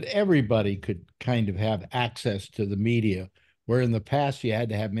 that everybody could kind of have access to the media, where in the past you had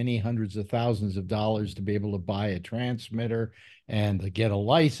to have many hundreds of thousands of dollars to be able to buy a transmitter and to get a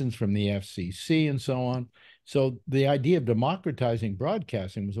license from the FCC and so on. So the idea of democratizing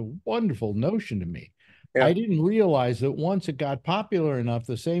broadcasting was a wonderful notion to me. Yeah. I didn't realize that once it got popular enough,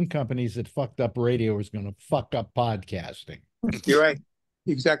 the same companies that fucked up radio was going to fuck up podcasting. You're right.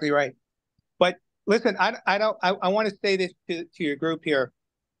 Exactly right. But listen, I want to say this to your group here.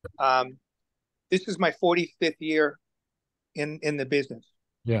 This is my 45th year in the business.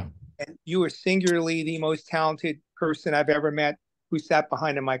 Yeah. And you are singularly the most talented person I've ever met who sat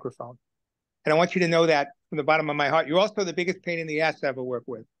behind a microphone. And I want you to know that from the bottom of my heart. You're also the biggest pain in the ass I ever worked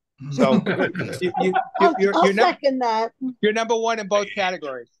with. So I'll second that. You're number one in both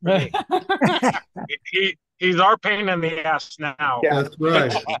categories. He's our pain in the ass now. Yeah. That's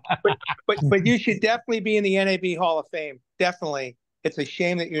right. But you should definitely be in the NAB Hall of Fame. Definitely. It's a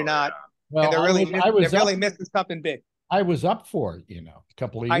shame that you're not. Well, and they're really missing something big. I was up for it, a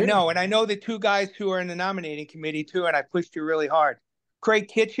couple of years. I know, and I know the two guys who are in the nominating committee too, and I pushed you really hard. Craig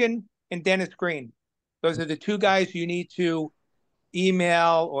Kitchen and Dennis Green. Those are the two guys you need to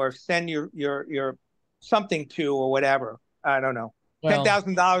email or send your something to or whatever. I don't know. Well,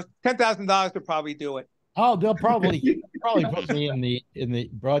 $10,000 would probably do it. Oh, they'll probably put me in the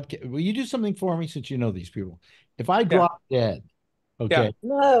broadcast. Will you do something for me since you know these people? If I drop dead, okay,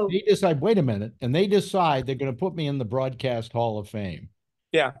 no, they decide, wait a minute, and they decide they're going to put me in the Broadcast Hall of Fame.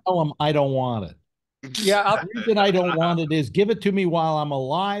 Yeah. Tell them I don't want it. Yeah. The reason I don't want it is give it to me while I'm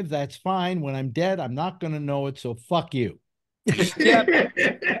alive. That's fine. When I'm dead, I'm not going to know it. So fuck you. Yeah.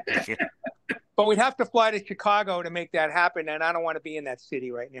 But we'd have to fly to Chicago to make that happen, and I don't want to be in that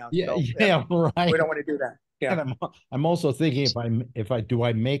city right now. Yeah, so, right. We don't want to do that. Yeah. And I'm also thinking if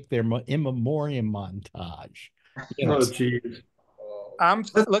I make their in memoriam montage. Oh, geez. I'm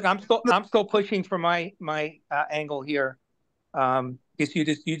still pushing for my angle here. Because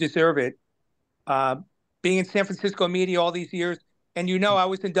you deserve it. Being in San Francisco media all these years, and I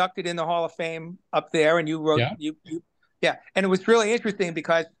was inducted in the Hall of Fame up there, and you wrote yeah, and it was really interesting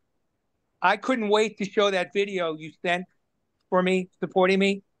because I couldn't wait to show that video you sent for me, supporting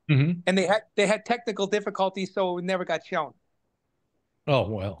me, and they had technical difficulties, so it never got shown. Oh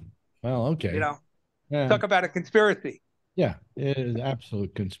well, okay. Talk about a conspiracy. Yeah, it is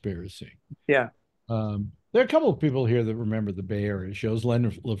absolute conspiracy. Yeah. There are a couple of people here that remember the Bay Area shows, Len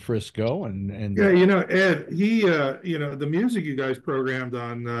LaFrisco and yeah, Ed, he the music you guys programmed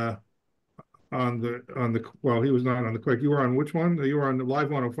on the well, he was not on the Quick. You were on which one? You were on the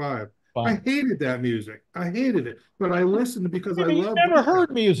Live 105. I hated that music. I hated it, but I listened because I loved. You never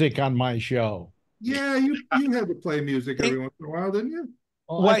heard music on my show. Yeah, you had to play music every once in a while, didn't you?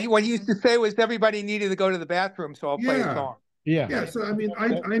 Well, what he used to say was everybody needed to go to the bathroom, so I'll play a song. Yeah. So I mean,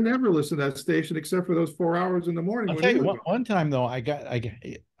 I never listened to that station except for those 4 hours in the morning. I'll tell you one time though,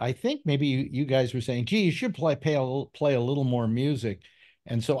 I think maybe you guys were saying, "Gee, you should play a little more music,"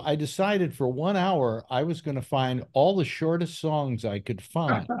 and so I decided for 1 hour I was going to find all the shortest songs I could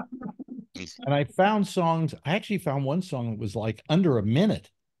find, and I found songs. I actually found one song that was like under a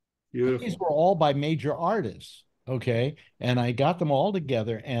minute. Beautiful. These were all by major artists. Okay, and I got them all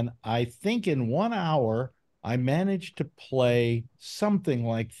together, and I think in 1 hour. I managed to play something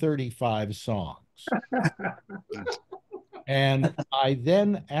like 35 songs. And I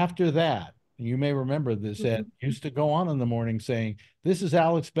then, after that, you may remember this, Ed, used to go on in the morning saying, "This is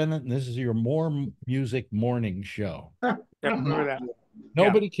Alex Bennett, and this is your More Music Morning Show."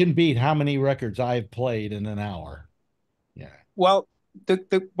 Nobody can beat how many records I've played in an hour. Yeah. Well,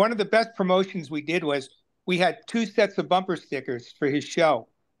 the one of the best promotions we did was we had 2 sets of bumper stickers for his show.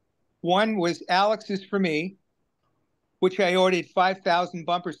 One was Alex is for me, which I ordered 5,000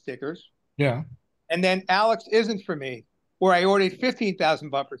 bumper stickers. Yeah. And then Alex isn't for me, where I ordered 15,000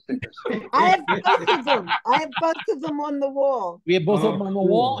 bumper stickers. I have both of them. I have both of them on the wall. We have both of them on the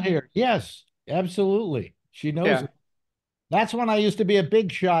wall here. Yes, absolutely. She knows it. That's when I used to be a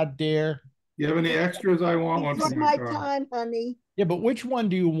big shot, dear. You have any extras? I want one. It's my time, honey. Yeah, but which one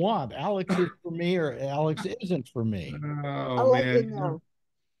do you want? Alex is for me or Alex isn't for me? Oh, man.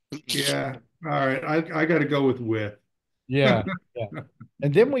 Yeah. All right. I got to go with. Yeah.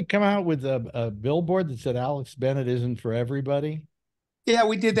 And then we come out with a billboard that said Alex Bennett isn't for everybody. Yeah,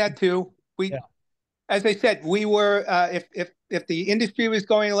 we did that too. As I said, we were if the industry was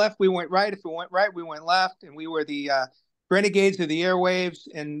going left, we went right. If it went right, we went left, and we were the renegades of the airwaves,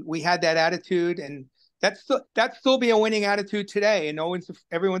 and we had that attitude, and that's still be a winning attitude today. And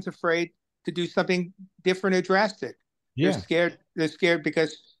everyone's afraid to do something different or drastic. Yeah. They're scared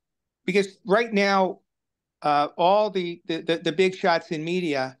because right now, all the big shots in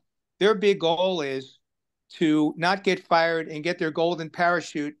media, their big goal is to not get fired and get their golden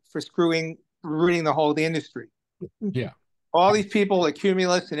parachute for ruining the whole industry. Yeah. All these people at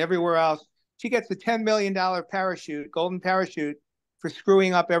Cumulus and everywhere else, she gets a $10 million parachute, golden parachute, for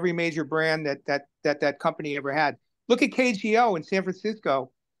screwing up every major brand that company ever had. Look at KGO in San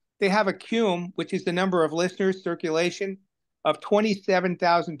Francisco. They have a cum, which is the number of listeners, circulation, of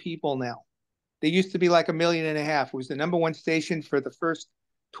 27,000 people now. They used to be like 1.5 million. It was the #1 station for the first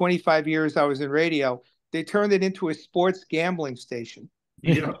 25 years I was in radio. They turned it into a sports gambling station.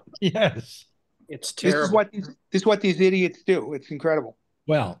 Yeah. Yes. It's terrible. This is what these idiots do. It's incredible.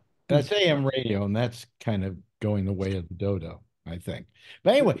 Well, that's AM radio, and that's kind of going the way of the dodo, I think.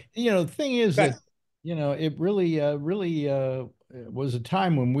 But anyway, the thing is that, it really was a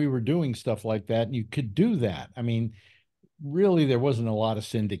time when we were doing stuff like that, and you could do that. I mean, really, there wasn't a lot of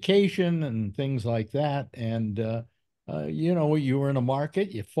syndication and things like that. And, you were in a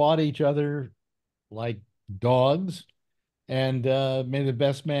market, you fought each other like dogs, and may the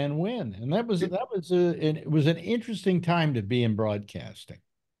best man win. And it was an interesting time to be in broadcasting.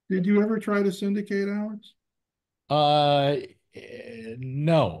 Did you ever try to syndicate, Alex?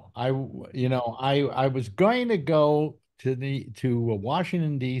 No, I was going to go to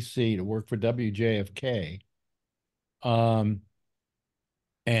Washington, D.C. to work for WJFK.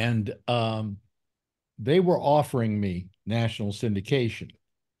 They were offering me national syndication.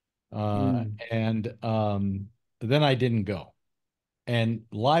 And then I didn't go. And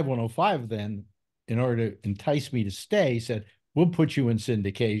Live 105 then, in order to entice me to stay, said, we'll put you in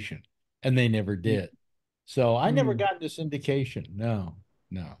syndication. And they never did. So I never got into syndication. No.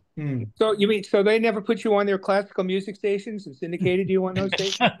 So so they never put you on their classical music stations and syndicated you on those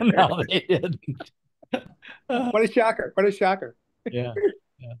stations? No, they didn't. What a shocker. What a shocker. Yeah.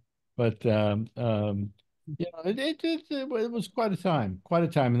 But it was quite a time.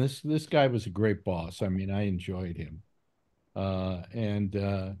 And this guy was a great boss. I mean, I enjoyed him. And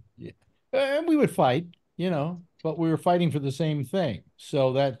we would fight, but we were fighting for the same thing.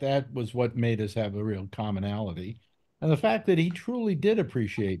 So that was what made us have a real commonality. And the fact that he truly did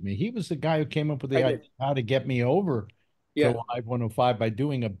appreciate me. He was the guy who came up with the idea of how to get me over to Live 105 by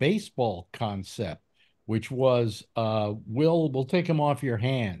doing a baseball concept, which was, we'll take him off your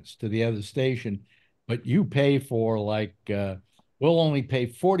hands to the other station, but you pay for we'll only pay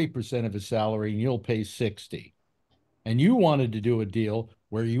 40% of his salary and you'll pay 60. And you wanted to do a deal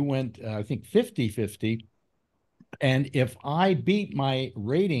where you went, I think, 50-50. And if I beat my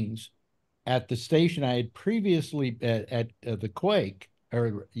ratings at the station I had previously at the Quake,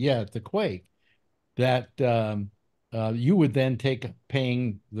 at the Quake, that you would then take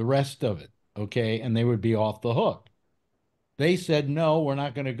paying the rest of it, okay? And they would be off the hook. They said, no, we're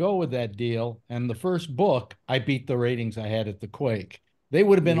not going to go with that deal. And the first book, I beat the ratings I had at the Quake. They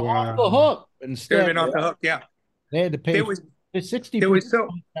would have been off the hook. Instead, they've been off the hook, yeah. They had to pay 60%.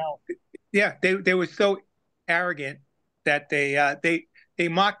 They were so arrogant that they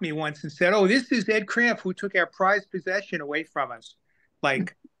mocked me once and said, "Oh, this is Ed Cramp who took our prized possession away from us." I'm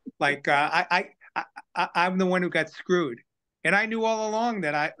the one who got screwed, and I knew all along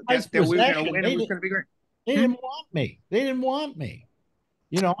that we were going to win. It was going to be great. They didn't want me. They didn't want me.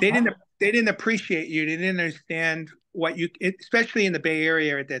 They didn't appreciate you. They didn't understand especially in the Bay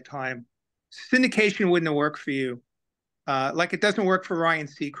Area at that time. Syndication wouldn't have worked for you. Like it doesn't work for Ryan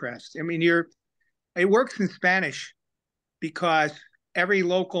Seacrest. I mean, it works in Spanish because every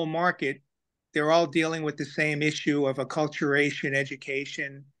local market, they're all dealing with the same issue of acculturation,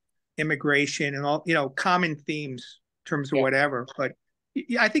 education, immigration, and all, common themes in terms of whatever. But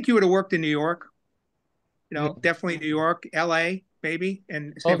I think you would have worked in New York, definitely New York, LA, maybe,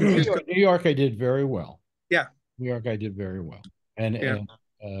 and San Francisco. New York, I did very well. Yeah. New York, I did very well. And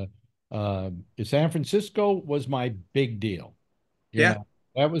San Francisco was my big deal. That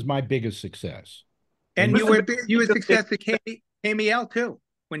was my biggest success. And you were a success at KMEL too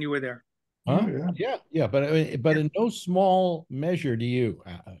when you were there. Huh? Yeah. But in no small measure to you,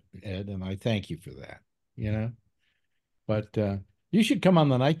 Ed, and I thank you for that. But you should come on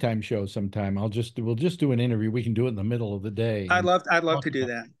the nighttime show sometime. We'll just do an interview. We can do it in the middle of the day. I'd love to do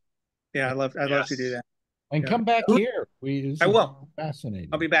that. Yeah, I'd love to do that. And come back here. I will. Fascinating.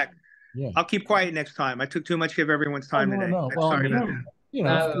 I'll be back. Yeah. I'll keep quiet next time. I took too much of everyone's time today. No. I'm sorry about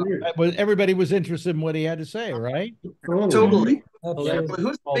that. Everybody was interested in what he had to say, right? Totally.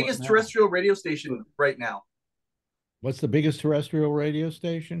 Who's the biggest terrestrial radio station right now? What's the biggest terrestrial radio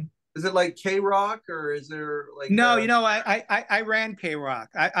station? Is it like K-Rock or is there like? No, I ran K-Rock.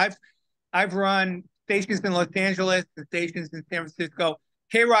 I've run stations in Los Angeles, the stations in San Francisco.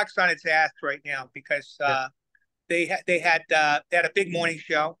 K-Rock's on its ass right now because they had a big morning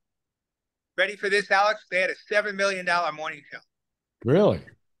show. Ready for this, Alex? They had a $7 million morning show. Really?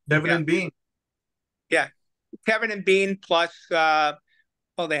 Kevin and Bean. Yeah, Kevin and Bean plus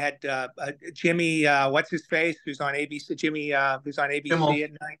they had Jimmy what's his face who's on ABC. Jimmy who's on ABC Kimmel.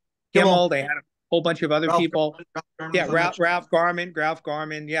 at night. Kimmel. They had a whole bunch of other people. Ralph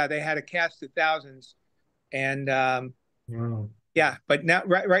Garman. Yeah, they had a cast of thousands, and yeah, but now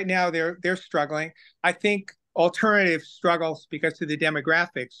right now they're struggling. I think alternative struggles because of the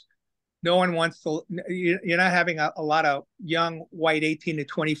demographics. No one wants to. You're not having a lot of young white 18 to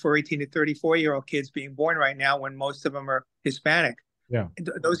 24, 18 to 34-year-old kids being born right now when most of them are Hispanic. Yeah,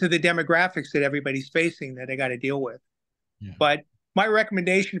 those are the demographics that everybody's facing that they got to deal with. Yeah. But my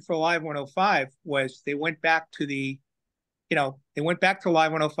recommendation for Live 105 was they went back to Live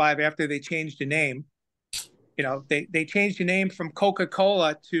 105 after they changed the name. They changed the name from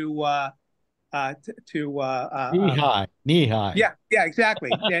Coca-Cola to knee high. Yeah,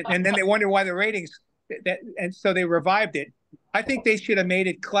 exactly. and then they wonder why the ratings and so they revived it. I think they should have made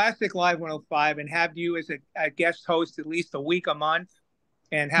it Classic Live 105 and have you as a guest host at least a week a month,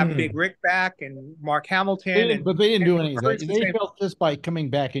 and have Big Rick back and Mark Hamilton. But they didn't do anything. They felt just by coming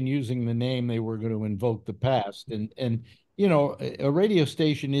back and using the name, they were going to invoke the past. And a radio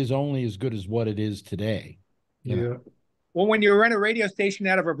station is only as good as what it is today. You know? Well, when you run a radio station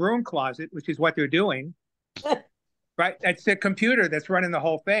out of a broom closet, which is what they're doing, right? That's a computer that's running the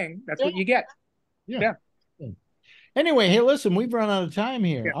whole thing. That's what you get. Yeah. Anyway, hey, listen, we've run out of time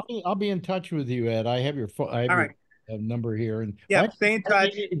here. Yeah. I'll be in touch with you, Ed. I have your phone. I have your number here, and stay in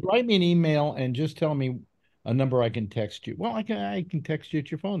touch. Write me an email and just tell me a number I can text you. Well, I can text you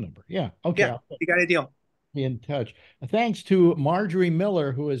at your phone number. Yeah. Okay. Yeah, you got a deal. Be in touch. Thanks to Marjorie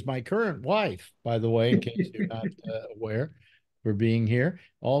Miller, who is my current wife, by the way, in case you're not aware, for being here.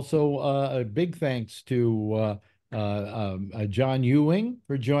 Also, a big thanks to John Ewing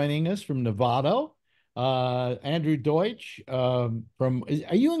for joining us from Nevada. Andrew Deutsch are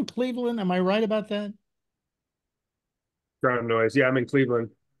you in Cleveland? Am I right about that? Ground noise. Yeah, I'm in Cleveland.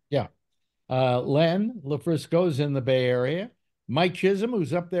 Yeah. Len LaFrisco is in the Bay Area. Mike Chisholm,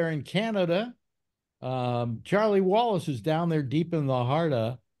 who's up there in Canada. Charlie Wallace is down there deep in the heart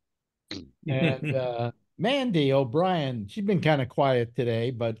of, and Mandy O'Brien, she's been kind of quiet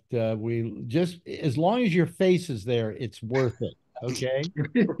today, but we just, as long as your face is there, it's worth it. Okay.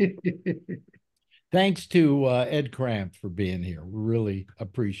 Thanks to Ed Cramp for being here. We really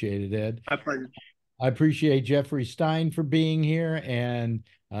appreciate it, Ed. My pleasure. I appreciate Jeffrey Stein for being here, and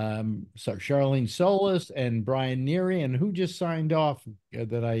Charlene Solis and Brian Neary, and who just signed off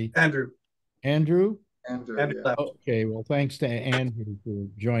Andrew? Yeah. Okay, well, thanks to Andrew for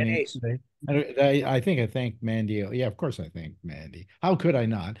joining us today. I think I thanked Mandy. Yeah, of course I thanked Mandy. How could I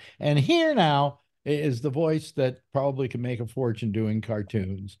not? And here now is the voice that probably can make a fortune doing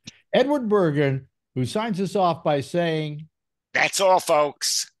cartoons, Edward Bergen, who signs us off by saying, "That's all,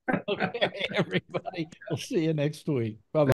 folks." Okay, everybody. We'll see you next week. Bye-bye.